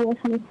can't wash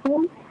my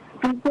phone.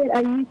 Instead,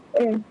 I used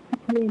air to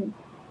clean it.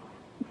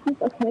 Is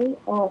this okay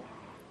or?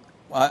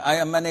 I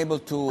am unable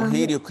to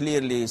hear you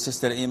clearly,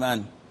 Sister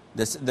Iman.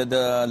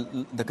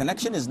 The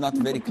connection is not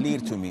very clear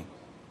to me.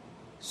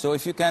 So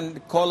if you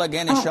can call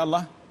again,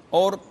 inshallah,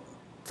 or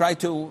try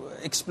to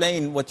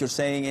explain what you're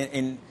saying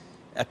in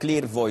a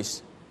clear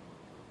voice.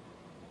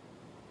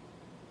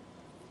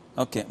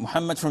 Okay,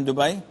 Muhammad from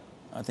Dubai.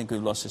 I think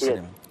we've lost Sister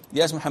Iman.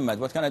 Yes, Muhammad,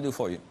 what can I do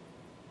for you?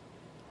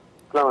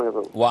 Assalamu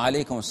alaikum. Wa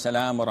alaikum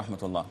assalam wa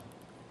rahmatullah.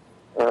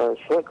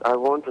 Sheikh, I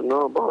want to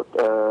know about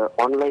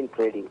online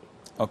trading.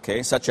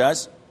 Okay, such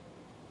as?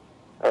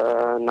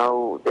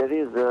 Now,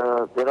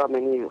 there are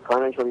many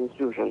financial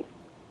institutions.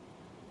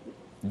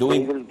 They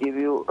will give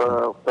you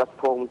a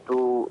platform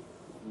to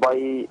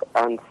buy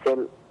and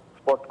sell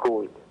spot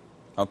gold.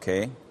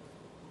 Okay.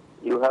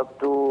 You have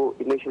to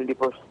initially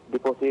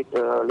deposit,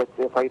 let's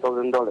say,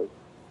 $5,000.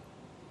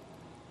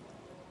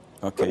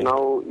 Okay. So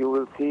now you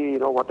will see,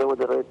 whatever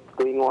the rate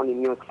going on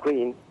in your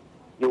screen,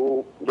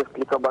 you just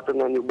click a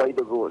button and you buy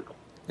the gold.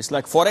 It's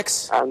like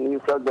Forex? And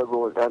you sell the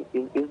gold. And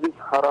is this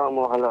haram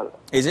or halal?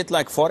 Is it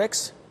like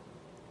Forex?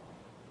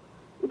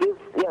 It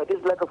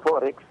is like a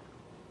Forex,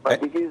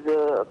 but it is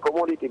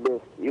commodity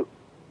based. You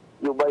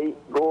buy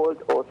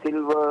gold or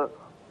silver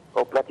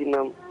or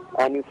platinum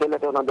and you sell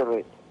at another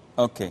rate.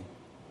 Okay.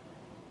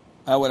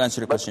 I will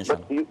answer your question,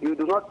 But you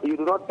do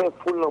not pay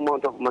full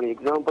amount of money.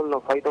 Example, now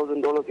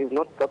 $5,000 is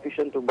not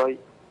sufficient to buy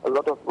a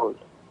lot of gold.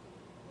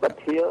 But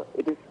here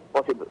it is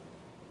possible.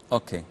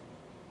 Okay.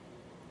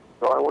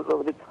 So I want to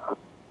know if it's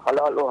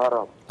halal or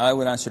haram. I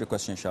will answer your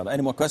question, inshallah.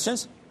 Any more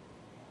questions?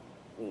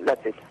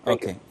 That's it.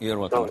 Thank okay, you. You're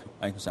welcome.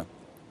 Alaikum.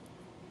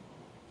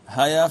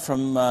 Haya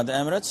from the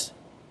Emirates.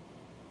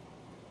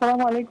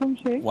 Assalamu alaikum,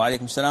 Sheikh. Wa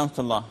alaikum salam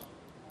wa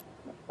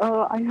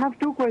rahmatullah. I have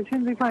 2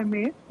 questions, if I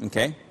may.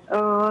 Okay.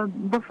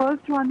 The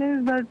first one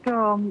is that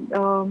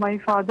my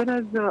father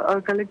has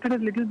collected a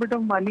little bit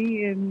of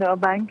money in a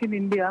bank in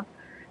India,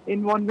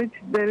 in one which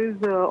there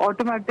is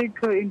automatic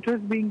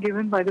interest being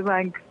given by the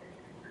bank.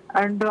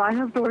 And I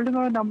have told him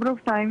a number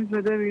of times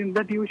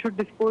that you should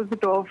dispose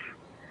it off.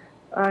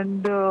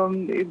 And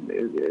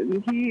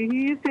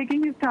he is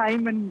taking his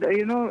time, and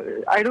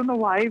I don't know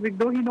why,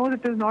 though he knows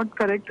it is not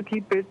correct to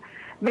keep it.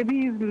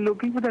 Maybe he's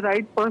looking for the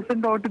right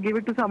person or to give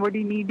it to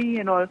somebody needy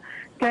and all.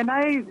 Can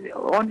I,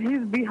 on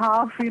his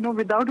behalf,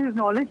 without his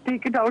knowledge,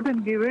 take it out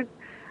and give it?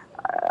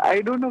 I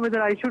don't know whether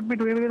I should be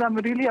doing it because I'm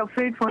really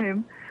afraid for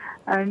him.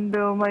 And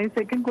my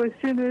second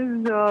question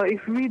is,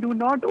 if we do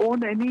not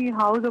own any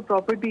house or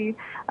property,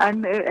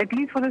 and at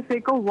least for the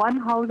sake of one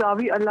house, are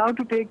we allowed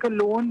to take a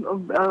loan,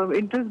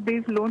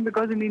 interest-based loan?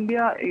 Because in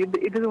India,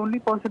 it is only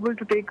possible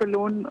to take a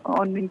loan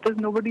on interest.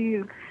 Nobody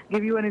will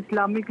give you an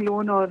Islamic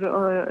loan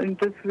or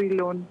interest-free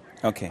loan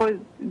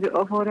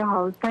for a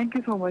house. Thank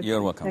you so much.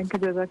 You're welcome. Thank you,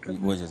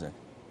 Jazakallah.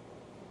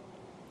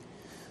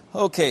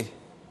 Okay.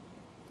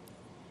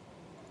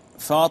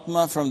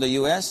 Fatma from the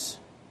U.S.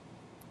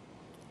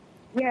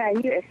 Yeah,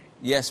 yes.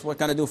 Yes, what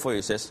can I do for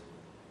you, sis?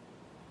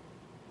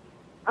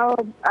 Oh,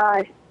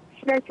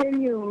 should I tell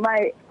you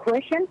my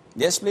question?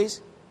 Yes,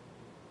 please.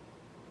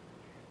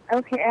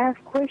 Okay, I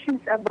have questions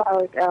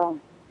about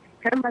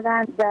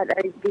Ramadan that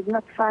I did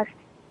not fast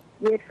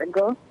years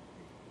ago.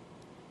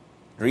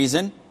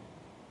 Reason?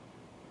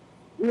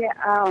 Yeah,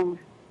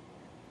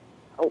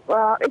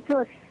 it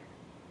was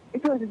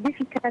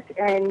difficult,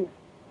 and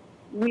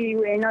we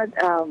were not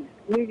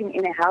living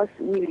in a house.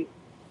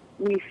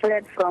 We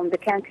fled from the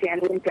country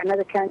and went to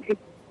another country.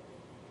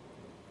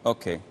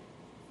 Okay.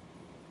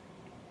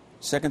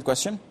 Second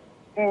question?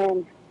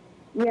 And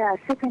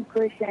second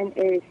question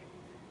is,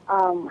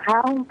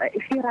 how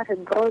if you have a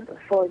goal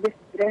for this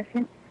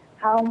dressing,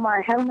 how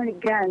many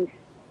grams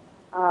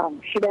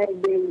should I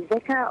be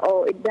zakah,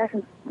 or it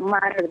doesn't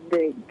matter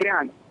the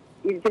gram?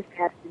 It just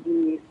has to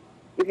be,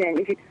 even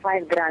if it's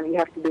 5 grams, you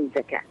have to do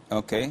zakah.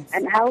 Okay.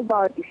 And how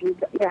about if you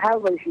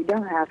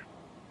don't have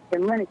the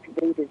money to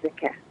do the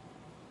zakah?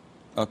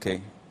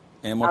 Okay.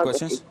 Any more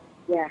questions?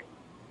 Yeah.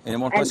 Any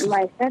more questions? And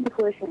my third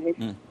question is,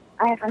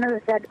 I have another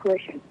third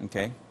question.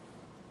 Okay.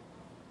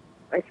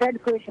 My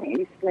third question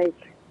is like,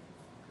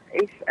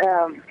 if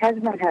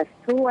husband has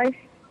 2 wives,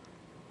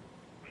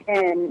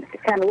 and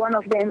can one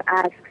of them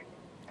ask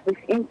his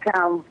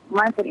income,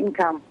 monthly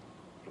income,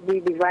 be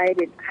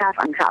divided half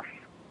and half,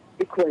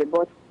 equally,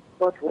 both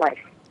wives.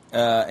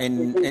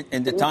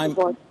 In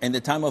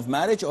the time of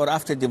marriage or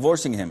after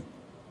divorcing him?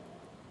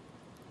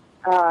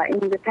 In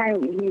the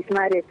time he's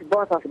married to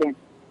both of them.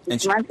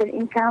 His monthly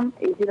income,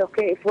 is it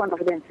okay if one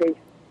of them says,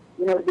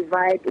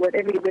 divide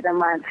whatever you get a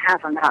month,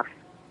 half and half?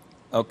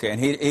 Okay, and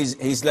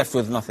he's left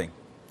with nothing.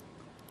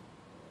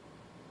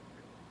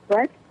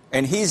 What?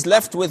 And he's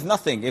left with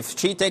nothing. If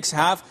she takes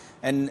half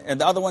and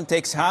the other one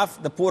takes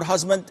half, the poor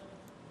husband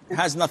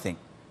has nothing.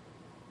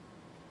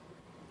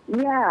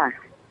 Yeah.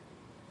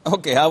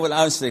 Okay, I will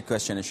answer the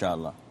question,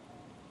 inshallah.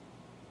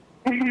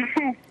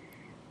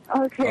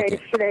 Okay.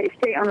 Should I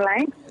stay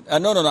online?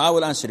 No, I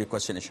will answer your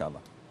question,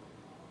 inshallah.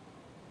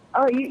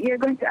 Oh, you're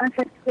going to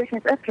answer the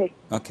questions? Okay.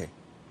 Okay.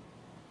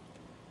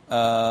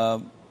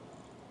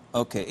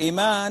 Okay,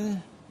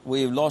 Iman,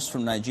 we've lost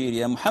from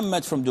Nigeria.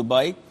 Muhammad from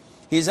Dubai.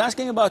 He's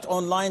asking about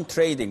online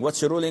trading. What's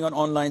the ruling on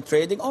online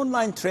trading?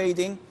 Online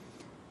trading,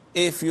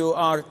 if you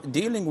are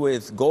dealing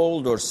with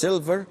gold or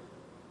silver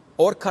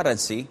or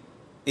currency,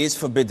 is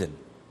forbidden.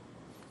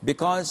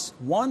 Because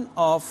one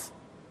of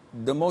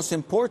the most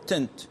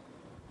important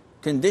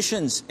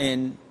conditions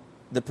in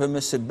the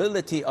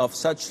permissibility of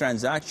such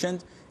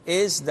transactions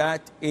is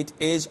that it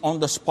is on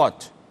the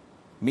spot,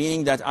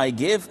 meaning that I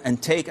give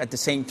and take at the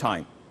same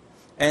time.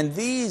 And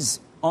these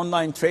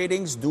online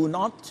tradings do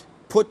not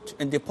put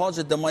and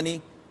deposit the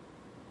money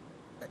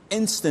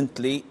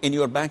instantly in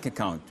your bank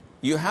account.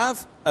 You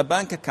have a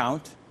bank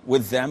account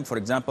with them, for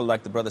example,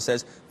 like the brother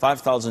says,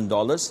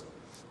 $5,000,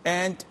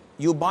 and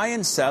you buy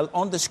and sell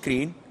on the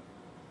screen,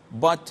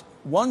 but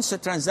once a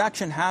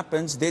transaction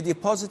happens, they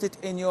deposit it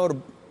in your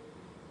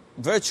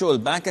virtual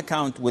bank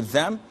account with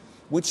them,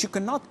 which you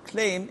cannot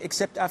claim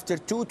except after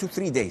 2 to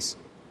 3 days.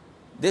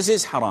 This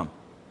is haram.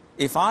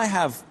 If I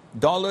have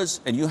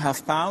dollars and you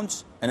have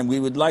pounds, and we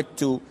would like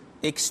to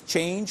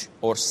exchange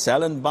or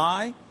sell and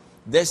buy,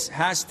 this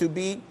has to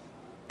be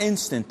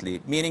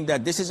instantly, meaning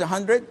that this is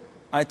 100,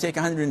 I take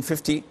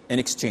 150 in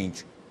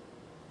exchange.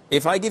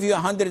 If I give you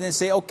 100 and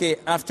say, okay,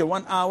 after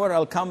 1 hour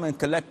I'll come and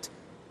collect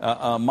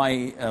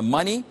my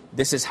money,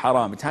 this is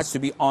haram. It has to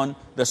be on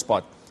the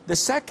spot. The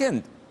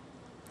second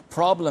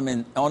problem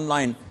in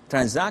online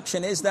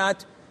transaction is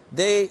that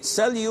they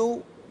sell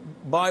you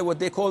by what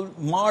they call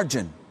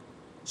margin.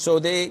 So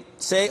they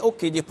say,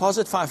 okay,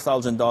 deposit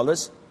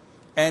 $5,000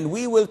 and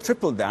we will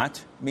triple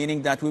that,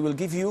 meaning that we will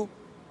give you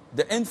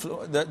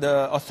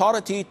the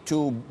authority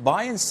to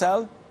buy and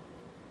sell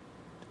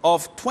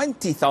of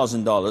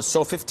 $20,000.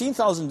 So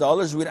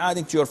 $15,000 we're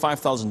adding to your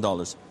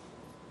 $5,000.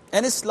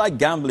 And it's like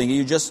gambling.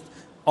 You just,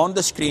 on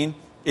the screen,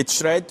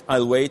 it's red,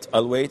 I'll wait,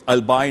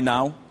 I'll buy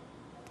now.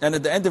 And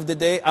at the end of the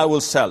day, I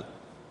will sell.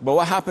 But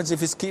what happens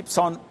if it keeps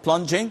on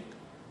plunging?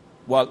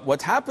 Well,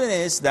 what happened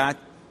is that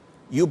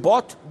you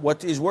bought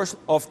what is worth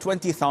of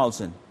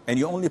 $20,000 and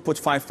you only put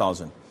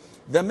 $5,000.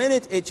 The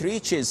minute it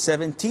reaches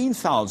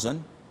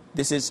 $17,000,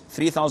 this is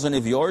 $3,000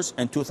 of yours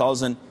and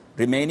 $2,000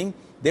 remaining,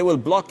 they will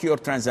block your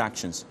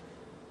transactions.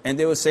 And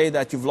they will say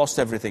that you've lost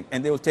everything.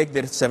 And they will take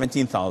their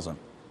 $17,000.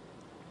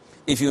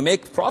 If you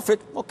make profit,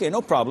 okay,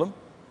 no problem.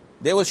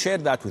 They will share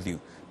that with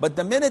you. But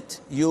the minute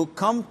you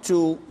come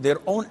to their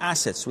own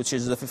assets, which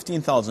is the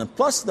 $15,000,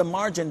 plus the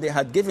margin they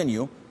had given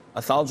you,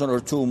 1,000 or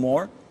 2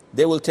 more,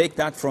 they will take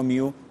that from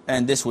you,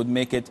 and this would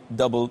make it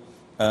double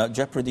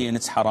jeopardy, and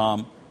it's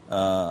haram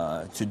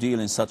to deal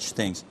in such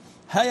things.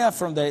 Haya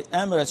from the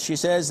Emirates, she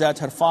says that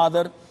her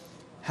father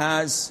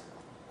has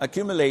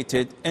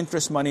accumulated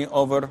interest money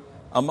over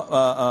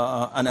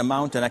an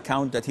amount, an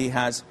account that he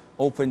has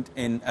opened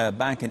in a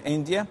bank in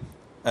India.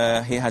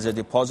 He has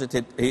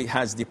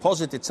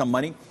deposited some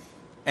money,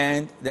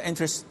 and the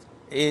interest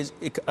is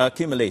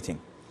accumulating.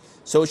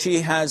 So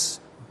she has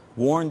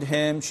warned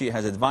him, she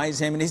has advised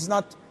him, and he's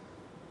not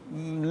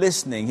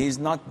listening. He's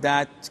not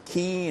that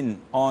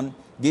keen on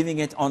giving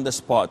it on the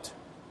spot.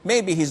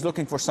 Maybe he's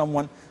looking for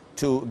someone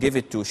to give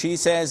it to. She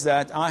says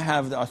that I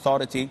have the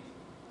authority,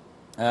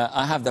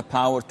 I have the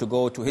power to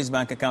go to his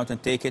bank account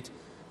and take it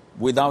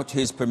without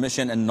his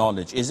permission and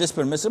knowledge. Is this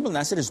permissible? The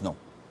answer is no.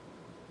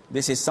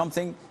 This is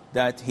something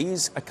that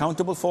he's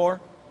accountable for,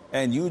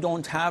 and you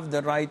don't have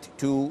the right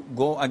to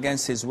go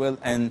against his will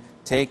and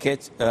take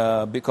it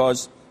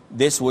because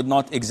this would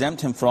not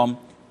exempt him from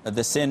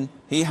the sin.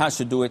 He has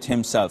to do it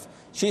himself.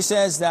 She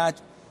says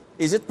that,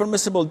 is it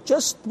permissible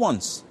just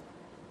once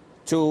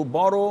to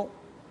borrow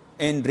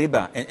in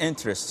riba, in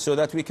interest, so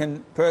that we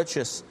can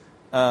purchase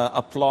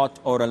a plot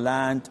or a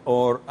land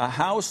or a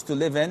house to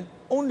live in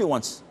only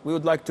once? We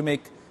would like to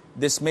make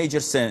this major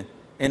sin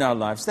in our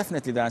lives.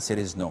 Definitely the answer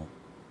is no.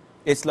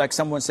 It's like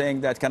someone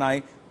saying that, can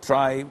I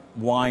try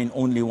wine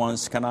only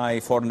once? Can I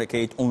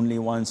fornicate only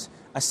once?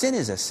 A sin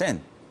is a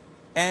sin.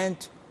 And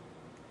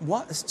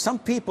some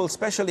people,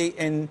 especially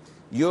in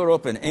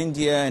Europe and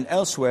India and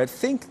elsewhere,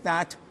 think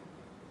that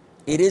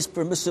it is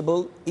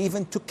permissible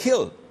even to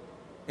kill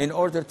in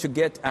order to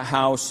get a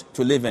house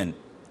to live in,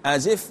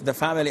 as if the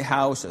family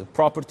house, the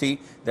property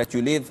that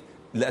you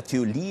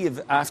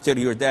leave after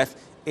your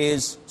death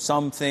is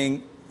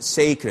something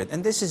sacred.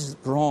 And this is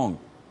wrong.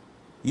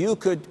 You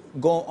could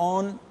go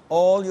on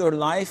all your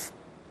life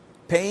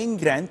paying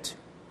rent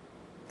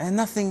and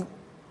nothing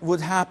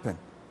would happen.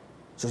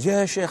 So,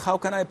 yeah, Sheikh, how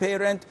can I pay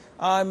rent?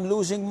 I'm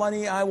losing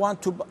money, I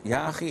want to...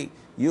 Ya akhi,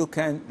 you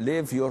can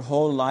live your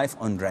whole life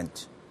on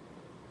rent.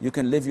 You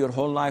can live your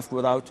whole life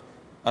without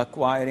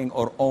acquiring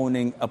or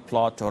owning a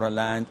plot or a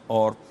land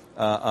or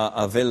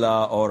a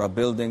villa or a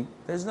building.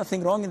 There's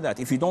nothing wrong in that.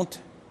 If you don't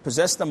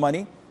possess the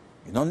money,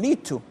 you don't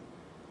need to.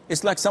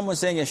 It's like someone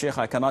saying, yeah, Sheikh,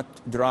 I cannot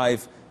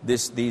drive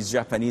these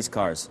Japanese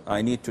cars.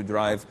 I need to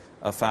drive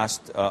a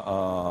fast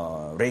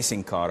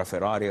racing car, a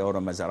Ferrari or a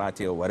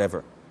Maserati or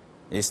whatever.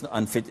 It's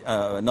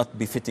not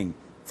befitting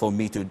for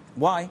me to...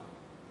 Why?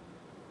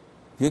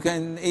 You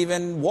can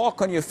even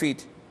walk on your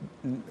feet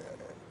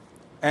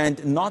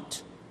and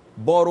not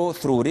borrow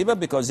through riba,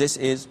 because this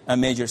is a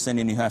major sin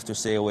and you have to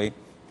stay away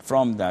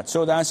from that.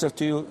 So the answer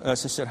to you,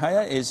 Sister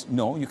Haya, is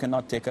no, you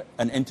cannot take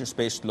an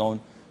interest-based loan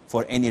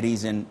for any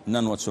reason,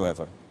 none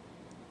whatsoever.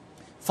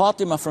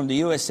 Fatima from the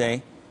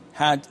USA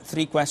had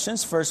 3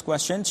 questions. First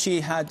question,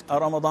 she had a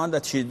Ramadan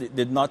that she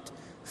did not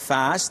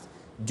fast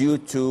due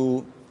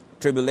to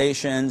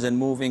tribulations and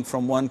moving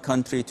from one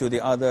country to the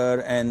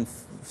other and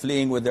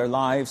fleeing with their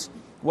lives.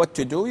 What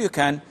to do? You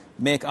can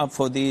make up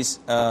for these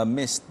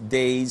missed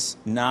days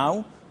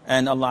now,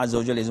 and Allah Azza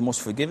wa Jalla is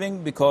most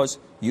forgiving, because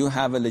you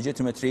have a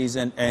legitimate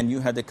reason and you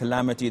had a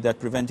calamity that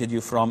prevented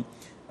you from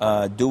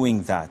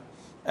doing that.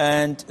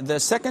 And the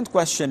second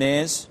question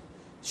is,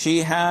 she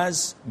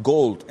has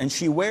gold and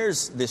she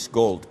wears this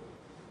gold.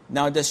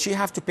 Now, does she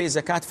have to pay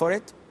zakat for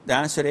it? The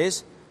answer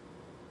is,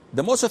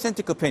 the most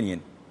authentic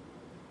opinion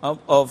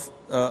of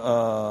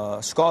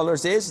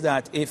scholars is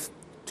that if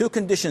 2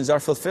 conditions are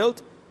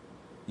fulfilled,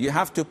 you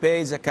have to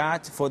pay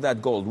zakat for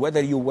that gold,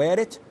 whether you wear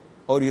it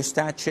or you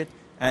stash it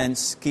and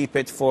keep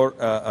it for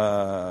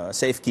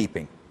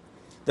safekeeping.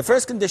 The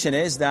first condition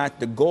is that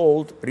the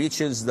gold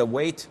reaches the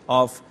weight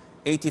of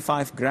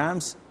 85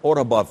 grams or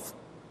above,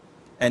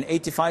 and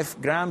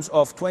 85 grams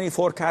of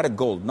 24 karat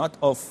gold, not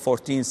of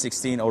 14,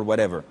 16 or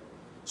whatever.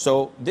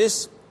 So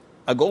this,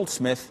 a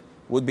goldsmith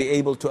would be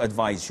able to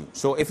advise you.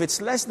 So if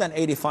it's less than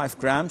 85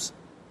 grams,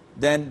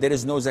 then there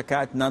is no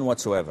zakat, none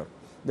whatsoever.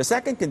 The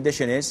second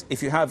condition is,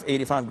 if you have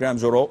 85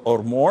 grams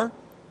or more,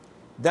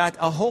 that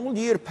a whole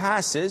year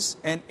passes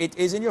and it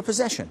is in your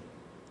possession.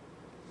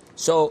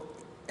 So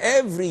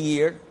every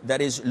year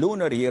that is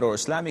lunar year or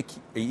Islamic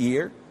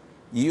year,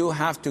 you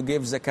have to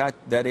give zakat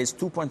that is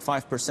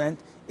 2.5%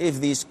 if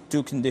these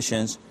 2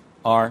 conditions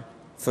are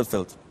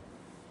fulfilled.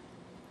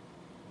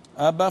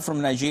 Abba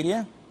from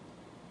Nigeria.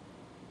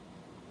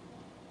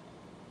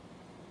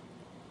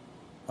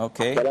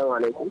 Okay.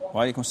 Assalamu alaikum.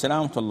 Wa alaikum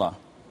salam wa rahmatullah.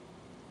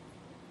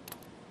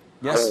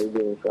 Yes. How are you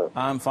doing, sir?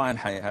 I'm fine,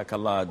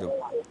 hayakallah.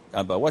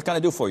 Abba, what can I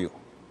do for you?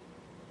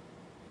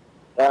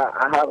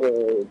 I have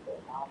a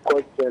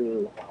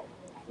question.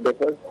 The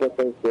first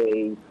question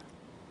says,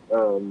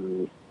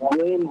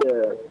 during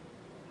the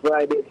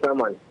Friday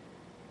sermon,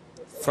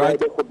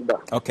 Friday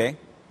khutbah, Okay.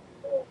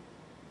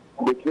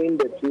 between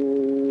the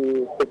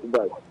 2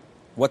 khutbahs,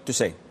 What to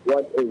say?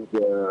 what is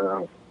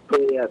the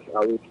prayers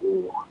are we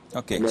to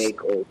Okay.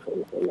 make or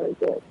something like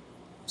that?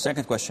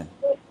 Second question.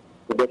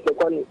 The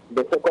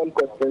second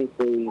question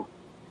says,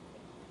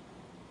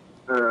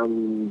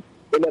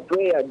 in a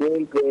prayer,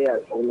 during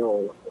prayers,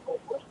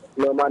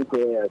 normal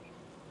prayers,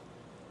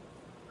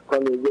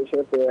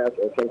 congregation prayers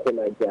or something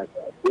like that,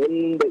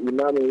 when the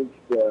Imam reads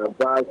the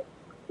verse,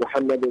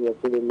 Muhammad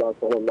Rasulullah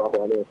sallallahu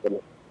alayhi wa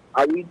sallam,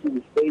 are we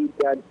to say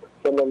that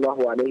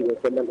sallallahu alayhi wa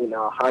sallam in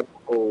our heart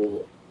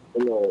or,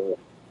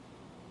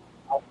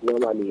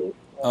 normally?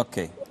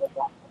 Okay.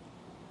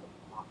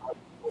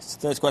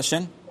 Third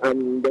question.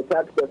 The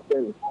third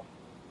question,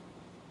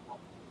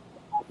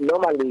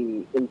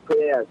 normally in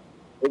prayers,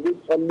 is it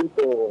only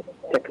for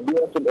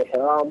takbiratul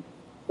ihram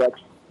that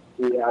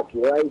we have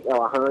to raise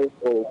our hands,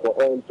 or for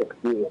all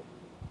takbir?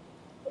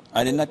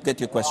 I did not get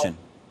your question.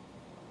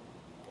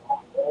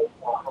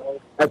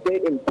 I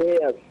said in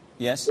prayers,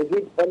 Yes. is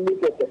it only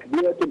for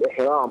takbiratul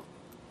ihram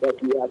that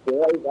we have to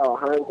raise our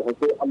hands and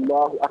say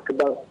Allahu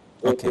Akbar,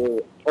 or Okay.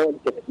 for all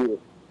takbir?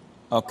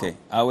 Okay.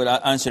 I will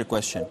answer your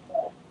question.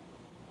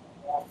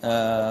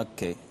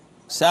 Okay.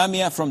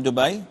 Samia from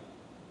Dubai.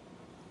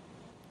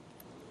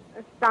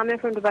 Samia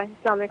from Dubai.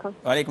 Assalamu alaikum.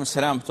 Wa alaikum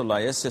salam wa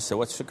rahmatullah. Yes, sister.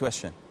 What's your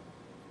question?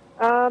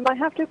 I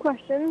have 2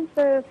 questions.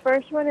 The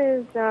first one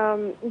is,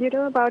 you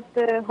know about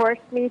the horse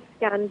meat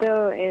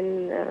scandal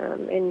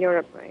in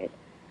Europe, right?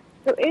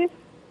 So if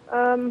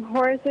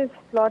horse is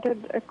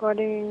slaughtered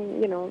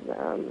according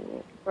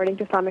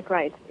to Islamic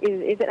rites,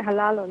 is it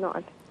halal or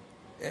not?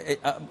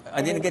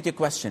 I didn't get your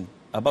question.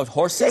 About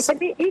horses?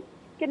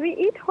 Can we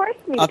eat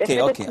horse meat Okay,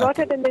 if okay, it's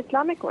slaughtered in the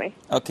Islamic way?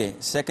 Okay.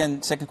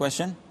 Second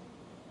question?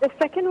 The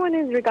second one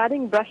is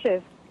regarding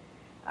brushes.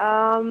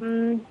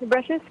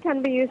 Brushes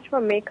can be used for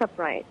makeup,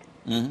 right?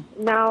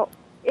 Mm-hmm. Now,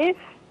 if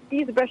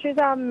these brushes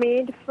are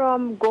made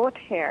from goat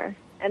hair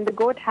and the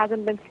goat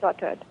hasn't been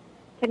slaughtered,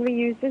 can we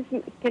use this?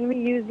 Can we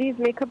use these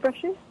makeup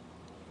brushes?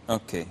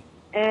 Okay.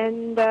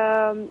 And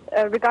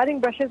regarding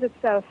brushes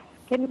itself,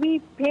 can we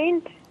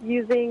paint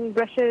using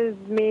brushes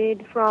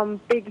made from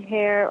pig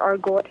hair or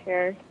goat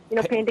hair?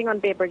 Painting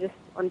on paper, just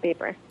on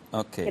paper.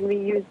 Okay. Can we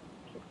use,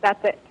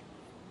 that's it.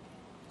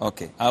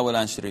 Okay, I will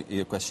answer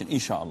your question,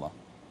 inshallah.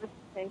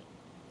 Thank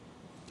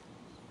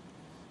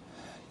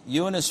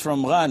you. Yunus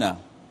from Ghana.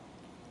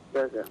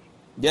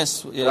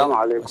 Yes. Assalamu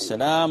alaikum.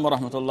 Assalam wa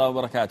rahmatullahi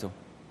wa barakatuh.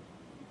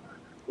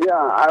 Yeah,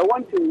 I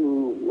want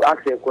to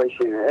ask a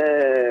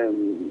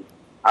question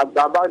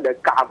about the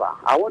Kaaba.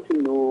 I want to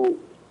know,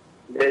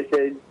 there's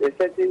a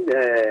certain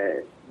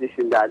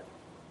decision that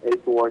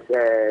it was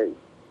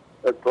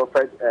a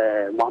Prophet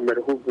Muhammad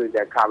who built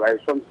the Kaaba.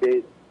 Some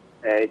say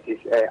it is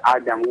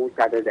Adam who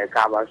started the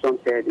Kaaba. Some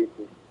said it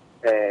is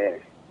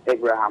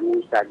Abraham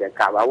who started the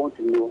Kaaba. I want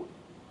to know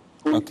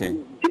who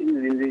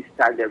didn't really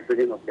start the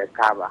building of the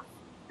Kaaba.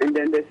 And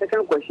then the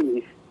second question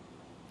is,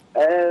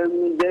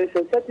 there is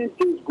a certain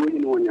things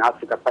going on in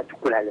Africa,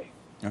 particularly.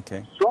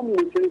 Okay. Some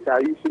Muslims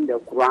are using the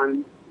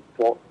Quran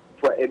for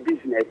a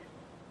business.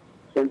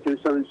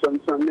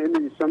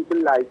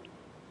 Something like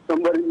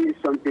somebody needs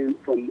something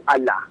from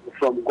Allah,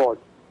 from God,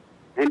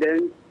 and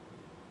then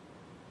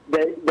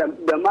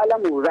the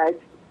Malam will write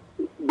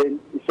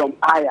some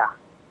ayah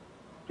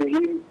to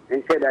him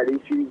and say that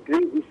if you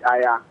drink this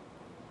ayah,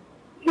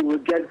 he will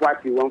get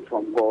what he wants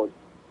from God,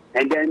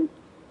 and then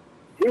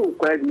he will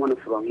collect money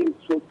from him.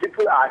 So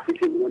people are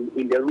sitting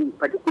in the room,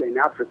 particularly in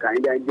Africa,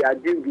 and then they are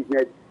doing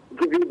business,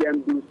 giving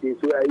them those things.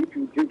 So if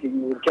you drink it, you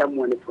will get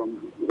money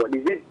from God.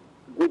 Is it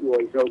good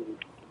or is it not good?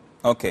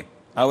 Okay,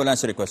 I will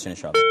answer the question,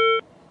 inshallah.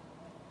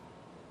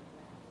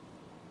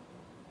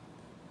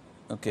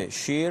 Okay,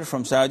 Sheer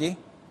from Saudi.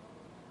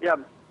 Yeah.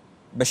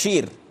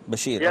 Bashir.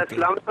 Yes, okay.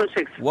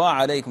 Assalamualaikum.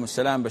 Wa alaikum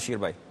assalam, Bashir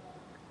bhai.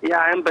 Yeah,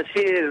 I am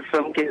Bashir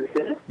from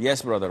KSA.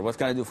 Yes, brother. What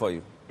can I do for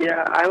you?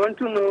 Yeah, I want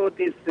to know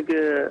this.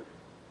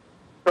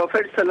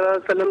 Prophet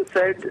Sallallahu Alaihi Wasallam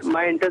said,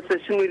 my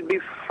intercession will be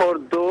for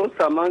those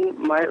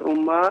among my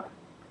ummah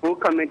who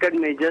committed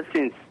major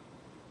sins.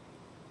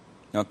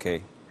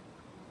 Okay.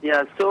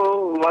 Yeah,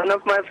 so one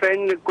of my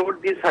friends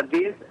quote this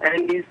hadith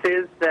and he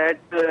says that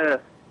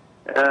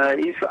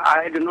if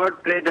I do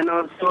not pray, then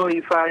also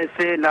if I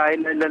say La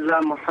ilaha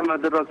illallah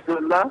Muhammadur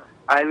Rasulullah,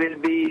 I will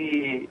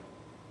be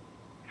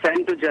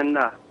sent to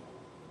Jannah.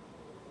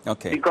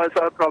 Okay. Because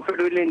our Prophet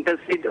will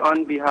intercede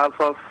on behalf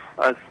of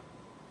us.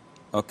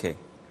 Okay.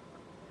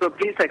 So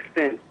please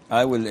explain.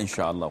 I will,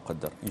 inshallah,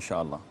 qadar,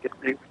 inshallah. Yes,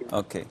 thank you.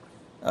 Okay.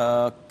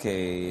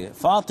 Okay.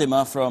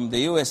 Fatima from the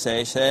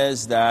USA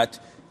says that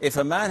if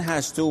a man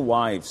has two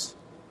wives,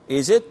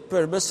 is it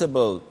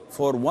permissible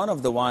for one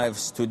of the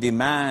wives to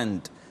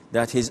demand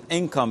that his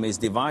income is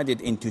divided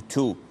into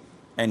two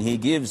and he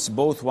gives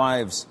both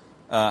wives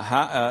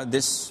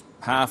this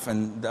half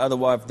and the other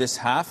wife this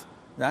half?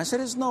 The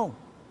answer is no.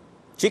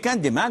 She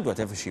can demand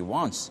whatever she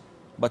wants,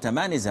 but a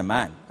man is a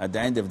man. At the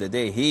end of the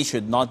day, he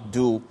should not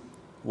do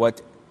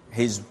what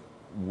his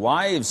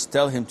wives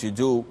tell him to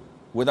do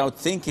without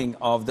thinking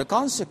of the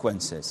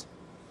consequences.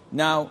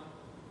 Now,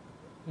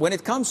 when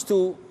it comes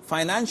to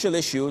financial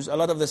issues, a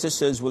lot of the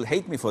sisters will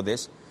hate me for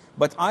this,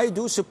 but I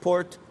do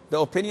support the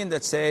opinion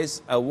that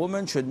says a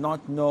woman should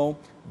not know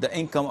the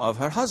income of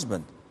her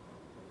husband.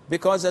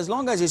 Because as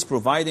long as he's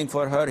providing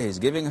for her, he's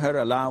giving her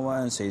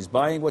allowance, he's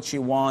buying what she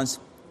wants,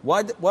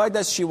 why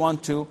does she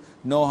want to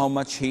know how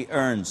much he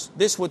earns?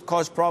 This would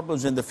cause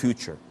problems in the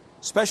future,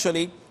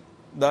 especially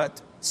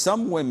that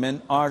some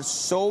women are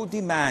so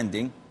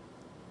demanding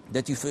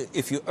that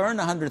if you earn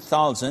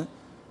 100,000,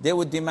 they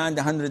would demand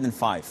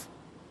 105.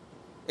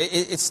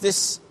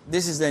 This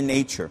is their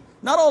nature.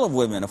 Not all of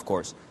women, of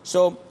course.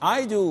 So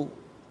I do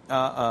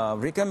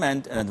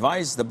recommend and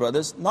advise the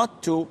brothers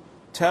not to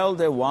tell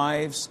their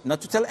wives,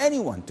 not to tell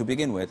anyone to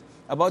begin with,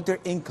 about their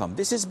income.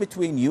 This is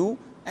between you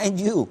and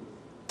you.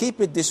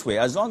 Keep it this way.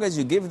 As long as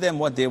you give them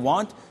what they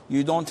want,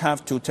 you don't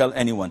have to tell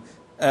anyone.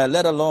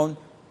 Let alone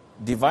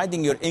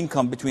dividing your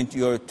income between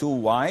your two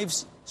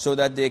wives so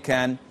that they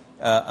can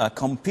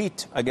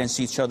compete against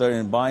each other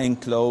in buying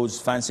clothes,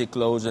 fancy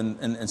clothes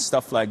and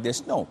stuff like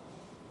this. No.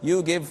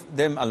 You give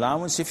them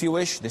allowance if you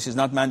wish. This is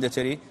not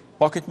mandatory.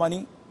 Pocket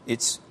money,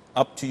 it's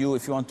up to you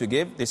if you want to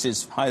give. This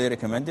is highly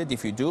recommended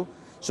if you do,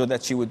 so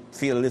that she would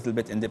feel a little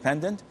bit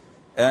independent.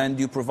 And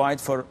you provide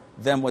for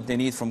them what they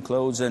need from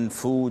clothes and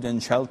food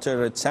and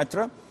shelter,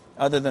 etc.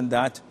 Other than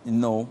that,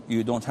 no,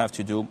 you don't have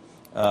to do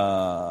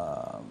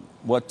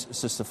what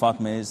Sister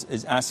Fatma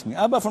is asking.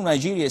 Abba from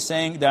Nigeria is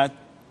saying that,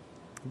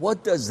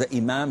 what does the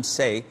Imam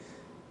say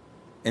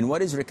and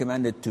what is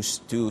recommended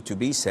to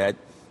be said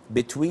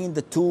between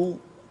the two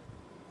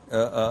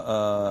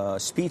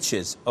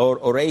speeches or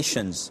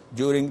orations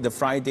during the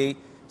Friday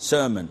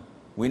sermon?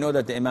 We know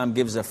that the Imam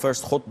gives the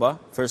first khutbah,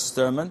 first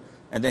sermon,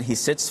 and then he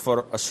sits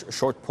for a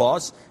short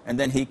pause, and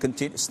then he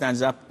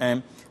stands up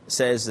and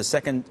says the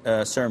second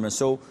sermon.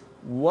 So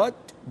what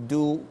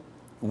do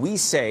we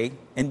say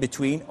in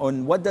between,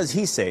 and what does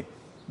he say?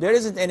 There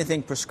isn't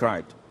anything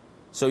prescribed.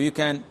 So you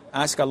can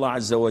ask Allah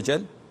Azza wa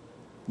Jal,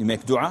 you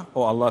make dua,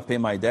 oh Allah, pay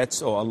my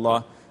debts, oh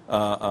Allah,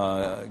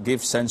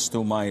 give sense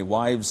to my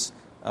wives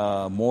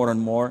more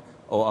and more,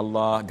 oh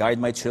Allah, guide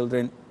my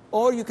children.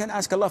 Or you can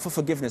ask Allah for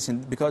forgiveness,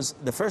 because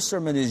the first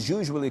sermon is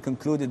usually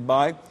concluded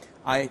by,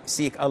 I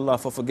seek Allah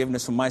for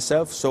forgiveness for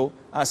myself, so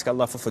ask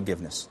Allah for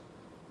forgiveness.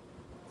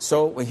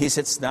 So when he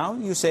sits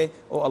down, you say,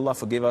 oh Allah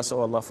forgive us,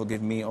 oh Allah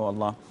forgive me, oh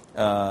Allah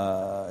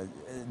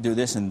do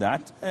this and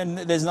that. And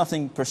there's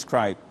nothing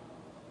prescribed.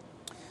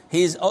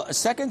 His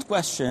second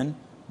question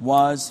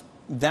was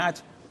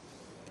that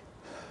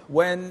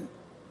when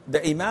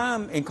the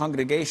Imam in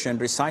congregation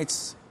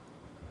recites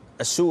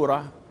a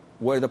surah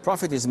where the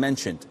Prophet is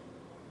mentioned,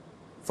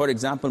 for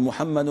example,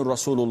 Muhammadur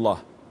Rasulullah,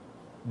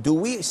 do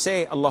we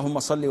say Allahumma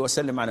salli wa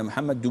sallim ala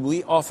Muhammad? Do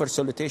we offer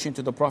salutation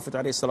to the Prophet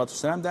alayhi salatu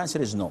wasalam? The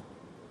answer is no.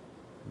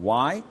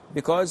 Why?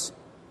 Because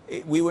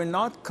we were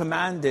not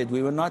commanded,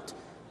 we were not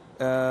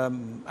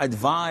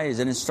advised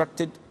and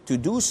instructed to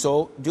do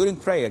so during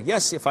prayer.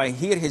 Yes, if I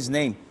hear his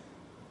name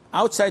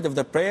outside of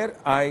the prayer,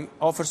 I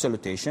offer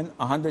salutation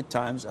 100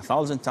 times,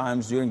 1,000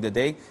 times during the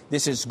day.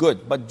 This is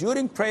good. But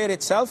during prayer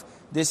itself,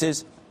 this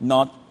is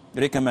not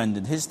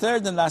recommended. His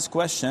third and last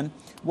question,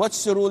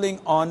 what's the ruling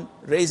on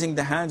raising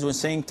the hands when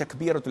saying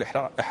Takbiratul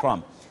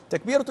Ihram?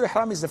 Takbiratul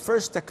Ihram is the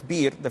first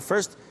takbir, the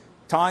first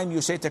time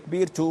you say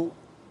takbir to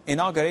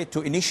inaugurate,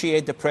 to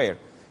initiate the prayer.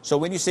 So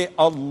when you say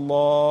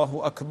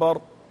Allahu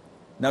Akbar,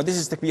 now this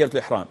is Takbiratul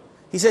Ihram.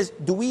 He says,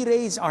 do we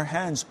raise our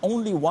hands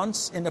only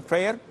once in the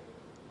prayer?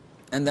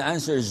 And the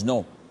answer is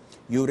no.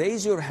 You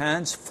raise your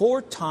hands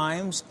 4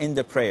 times in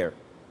the prayer.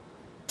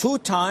 2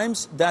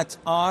 times that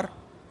are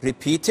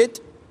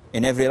repeated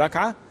in every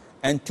rak'ah,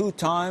 and 2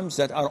 times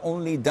that are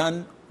only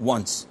done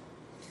once.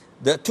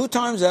 The 2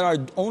 times that are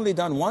only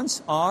done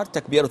once are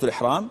Takbiratul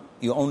Ihram,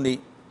 you only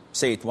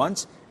say it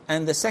once.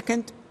 And the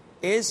second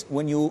is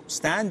when you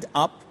stand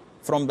up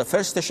from the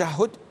first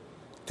tashahhud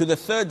to the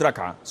 3rd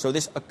rak'ah. So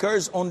this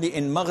occurs only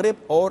in Maghrib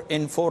or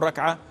in 4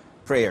 rak'ah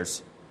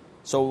prayers.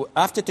 So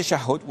after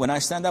tashahhud, when I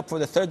stand up for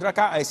the 3rd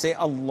rak'ah, I say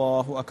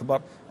Allahu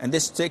Akbar, and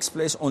this takes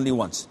place only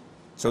once.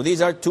 So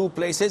these are 2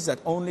 places that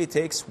only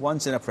takes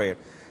once in a prayer.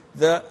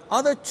 The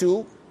other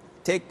 2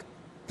 take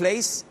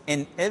place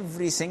in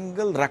every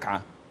single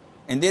rak'ah.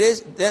 And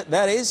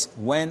that is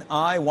when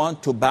I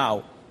want to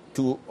bow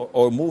to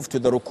or move to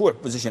the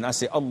ruku' position. I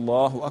say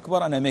Allahu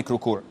Akbar and I make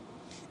ruku'.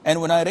 And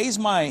when I raise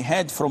my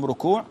head from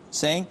ruku',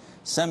 saying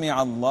Sami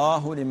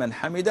Allahu liman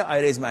hamida, I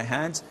raise my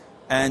hands,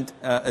 and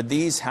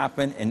these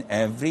happen in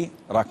every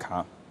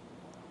rak'ah.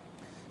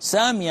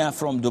 Samia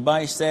from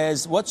Dubai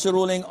says, what's the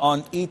ruling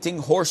on eating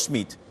horse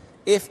meat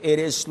if it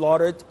is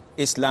slaughtered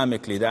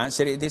Islamically? The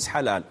answer, it is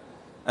halal.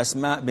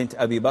 Asma bint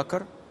Abi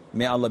Bakr,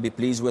 may Allah be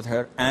pleased with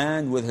her,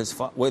 and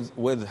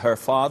with her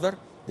father,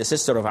 the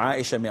sister of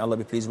Aisha, may Allah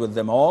be pleased with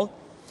them all.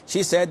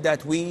 She said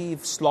that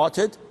we've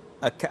slaughtered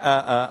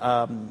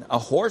a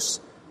horse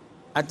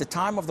at the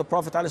time of the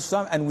Prophet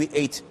ﷺ, and we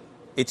ate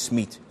its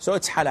meat. So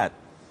it's halal.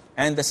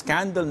 And the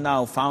scandal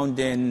now found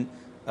in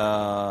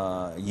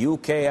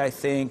UK, I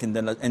think, in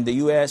the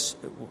US,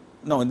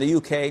 no, in the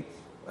UK,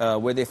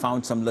 where they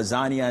found some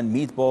lasagna and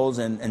meatballs,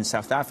 and in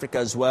South Africa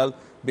as well,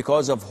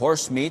 because of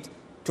horse meat.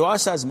 To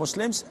us as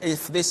Muslims,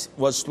 if this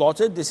was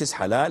slaughtered, this is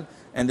halal,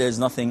 and there's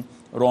nothing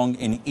wrong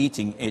in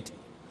eating it.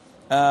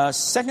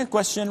 Second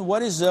question,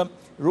 what is the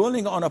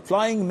ruling on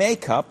applying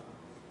makeup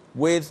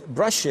with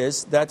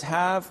brushes that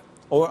have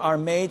or are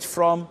made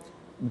from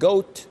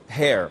goat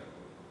hair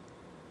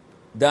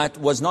that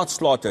was not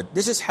slaughtered?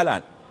 This is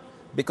halal,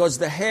 because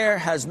the hair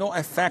has no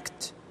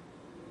effect,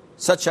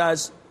 such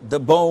as the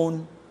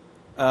bone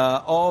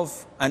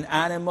of an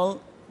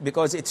animal,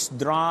 because it's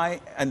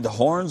dry, and the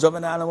horns of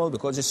an animal,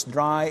 because it's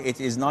dry, it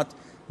is not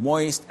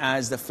moist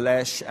as the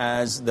flesh,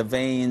 as the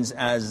veins,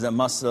 as the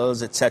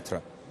muscles,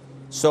 etc.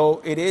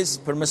 So it is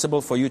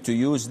permissible for you to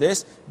use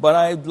this, but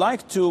I'd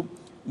like to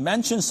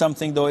mention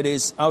something, though it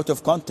is out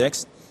of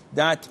context,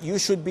 that you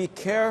should be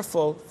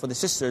careful for the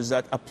sisters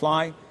that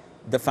apply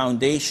the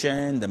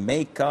foundation, the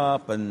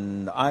makeup,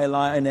 and the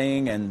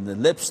eyelining, and the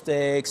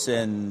lipsticks,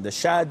 and the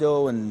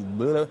shadow, and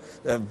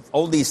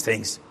all these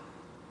things.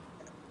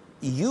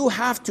 You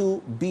have to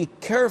be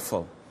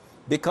careful,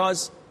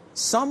 because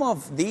some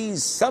of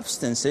these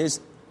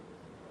substances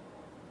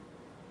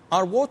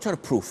are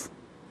waterproof,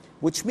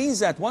 which means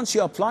that once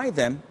you apply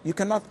them, you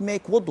cannot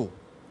make wudu.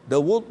 The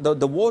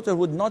water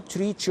would not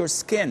reach your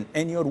skin,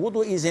 and your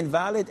wudu is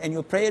invalid, and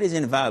your prayer is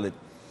invalid.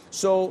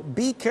 So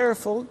be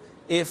careful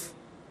if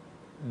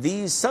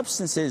these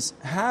substances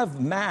have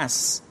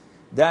mass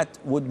that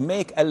would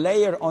make a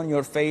layer on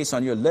your face,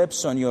 on your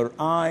lips, on your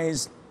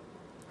eyes.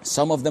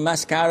 Some of the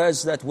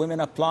mascaras that women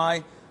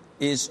apply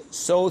is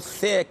so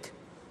thick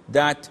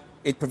that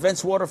it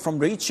prevents water from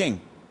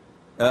reaching.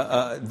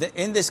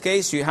 In this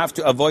case, you have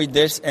to avoid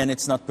this, and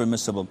it's not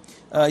permissible.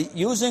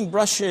 Using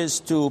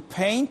brushes to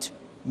paint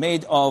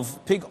made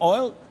of pig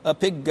oil,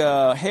 pig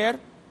hair.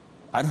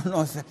 I don't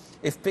know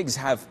if pigs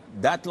have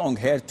that long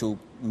hair to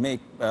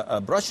make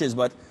brushes,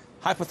 but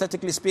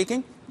hypothetically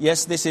speaking,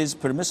 yes, this is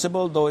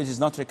permissible, though it is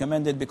not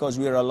recommended, because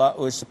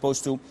we're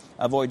supposed to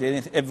avoid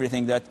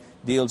everything that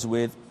deals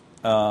with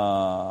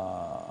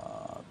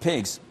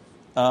pigs.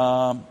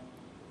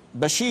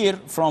 Bashir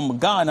from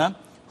Ghana,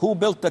 who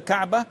built the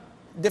Kaaba,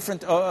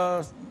 different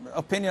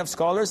opinion of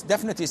scholars.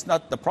 Definitely it's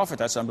not the Prophet.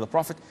 The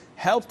Prophet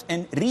helped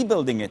in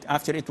rebuilding it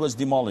after it was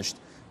demolished.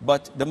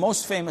 But the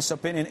most famous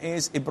opinion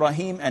is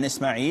Ibrahim and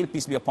Ismail,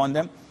 peace be upon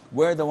them,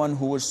 were the one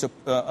who was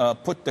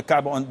put the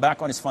Kaaba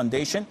back on its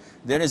foundation.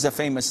 There is a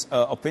famous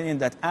opinion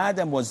that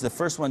Adam was the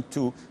first one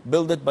to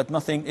build it, but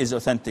nothing is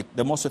authentic.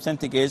 The most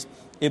authentic is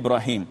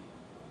Ibrahim.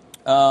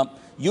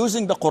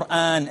 Using the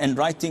Quran and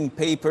writing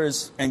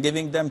papers and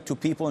giving them to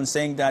people and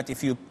saying that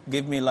if you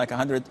give me like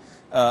 100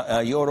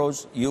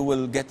 euros, you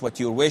will get what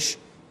you wish.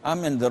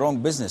 I'm in the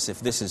wrong business if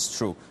this is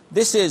true.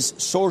 This is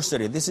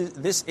sorcery. This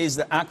is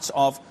the acts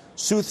of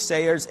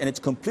soothsayers, and it's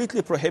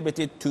completely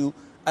prohibited to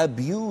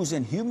abuse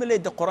and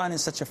humiliate the Quran in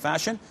such a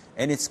fashion,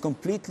 and it's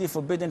completely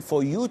forbidden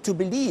for you to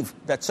believe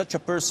that such a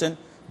person,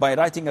 by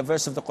writing a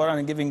verse of the Quran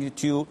and giving it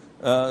to you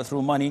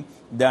through money,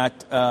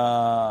 that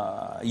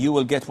you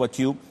will get what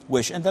you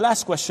wish. And the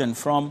last question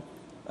from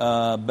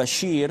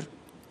Bashir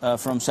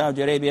from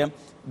Saudi Arabia.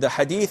 The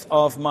hadith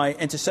of my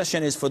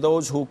intercession is for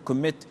those who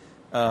commit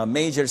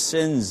major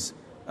sins.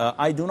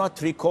 I do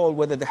not recall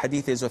whether the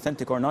hadith is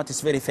authentic or not.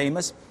 It's very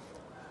famous.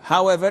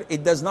 However,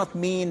 it does not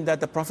mean that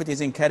the Prophet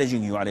is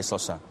encouraging you, alayhi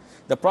salam.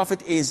 The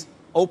Prophet is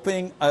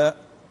opening a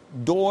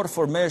door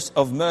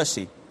of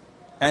mercy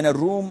and a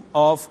room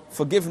of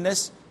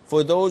forgiveness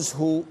for those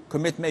who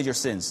commit major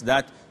sins.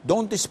 That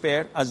don't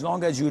despair, as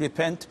long as you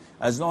repent,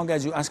 as long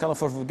as you ask Allah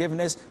for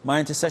forgiveness, my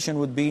intercession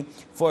would be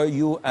for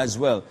you as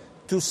well.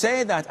 To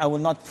say that I will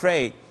not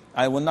pray,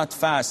 I will not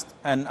fast,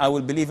 and I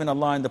will believe in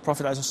Allah and the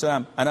Prophet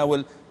ﷺ, and I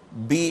will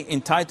be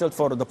entitled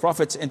for the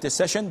Prophet's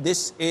intercession,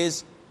 this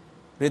is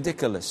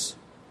ridiculous.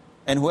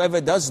 And whoever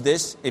does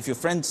this, if your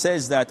friend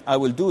says that I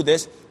will do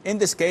this, in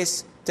this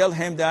case, tell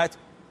him that,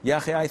 Ya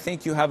akhi, I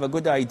think you have a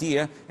good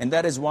idea, and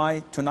that is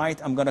why tonight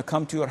I'm going to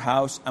come to your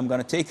house, I'm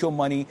going to take your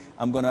money,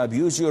 I'm going to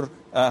abuse your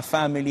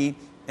family,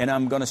 and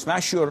I'm going to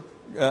smash your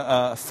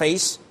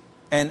face,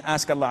 and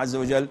ask Allah Azza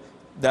wa Jal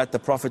that the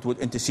Prophet would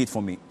intercede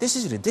for me. This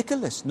is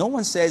ridiculous. No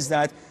one says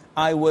that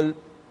I will,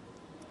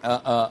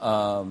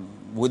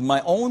 with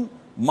my own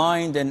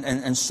mind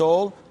and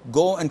soul,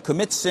 go and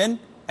commit sin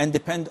and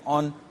depend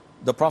on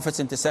the Prophet's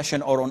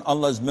intercession or on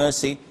Allah's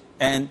mercy,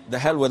 and the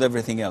hell with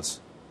everything else.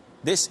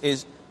 This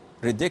is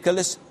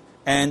ridiculous,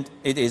 and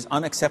it is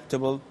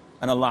unacceptable,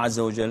 and Allah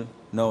Azza wa Jal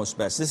knows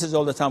best. This is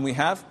all the time we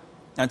have.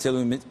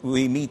 Until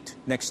we meet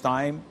next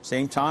time,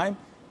 same time,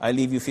 I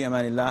leave you fi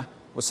amanillah.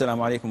 Wassalamu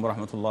alaikum wa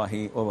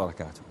rahmatullahi wa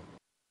barakatuh.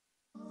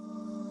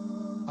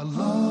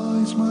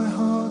 Allah is my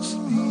heart's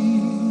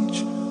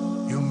speech,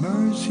 your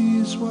mercy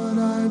is what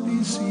I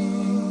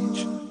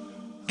beseech.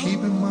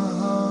 Keep in my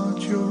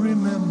heart your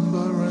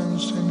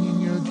remembrance, and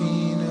in your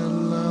deen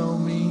allow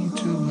me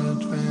to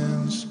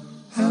advance.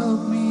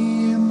 Help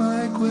me in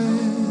my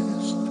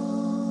quest,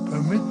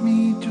 permit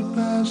me to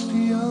pass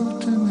the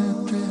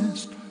ultimate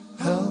test.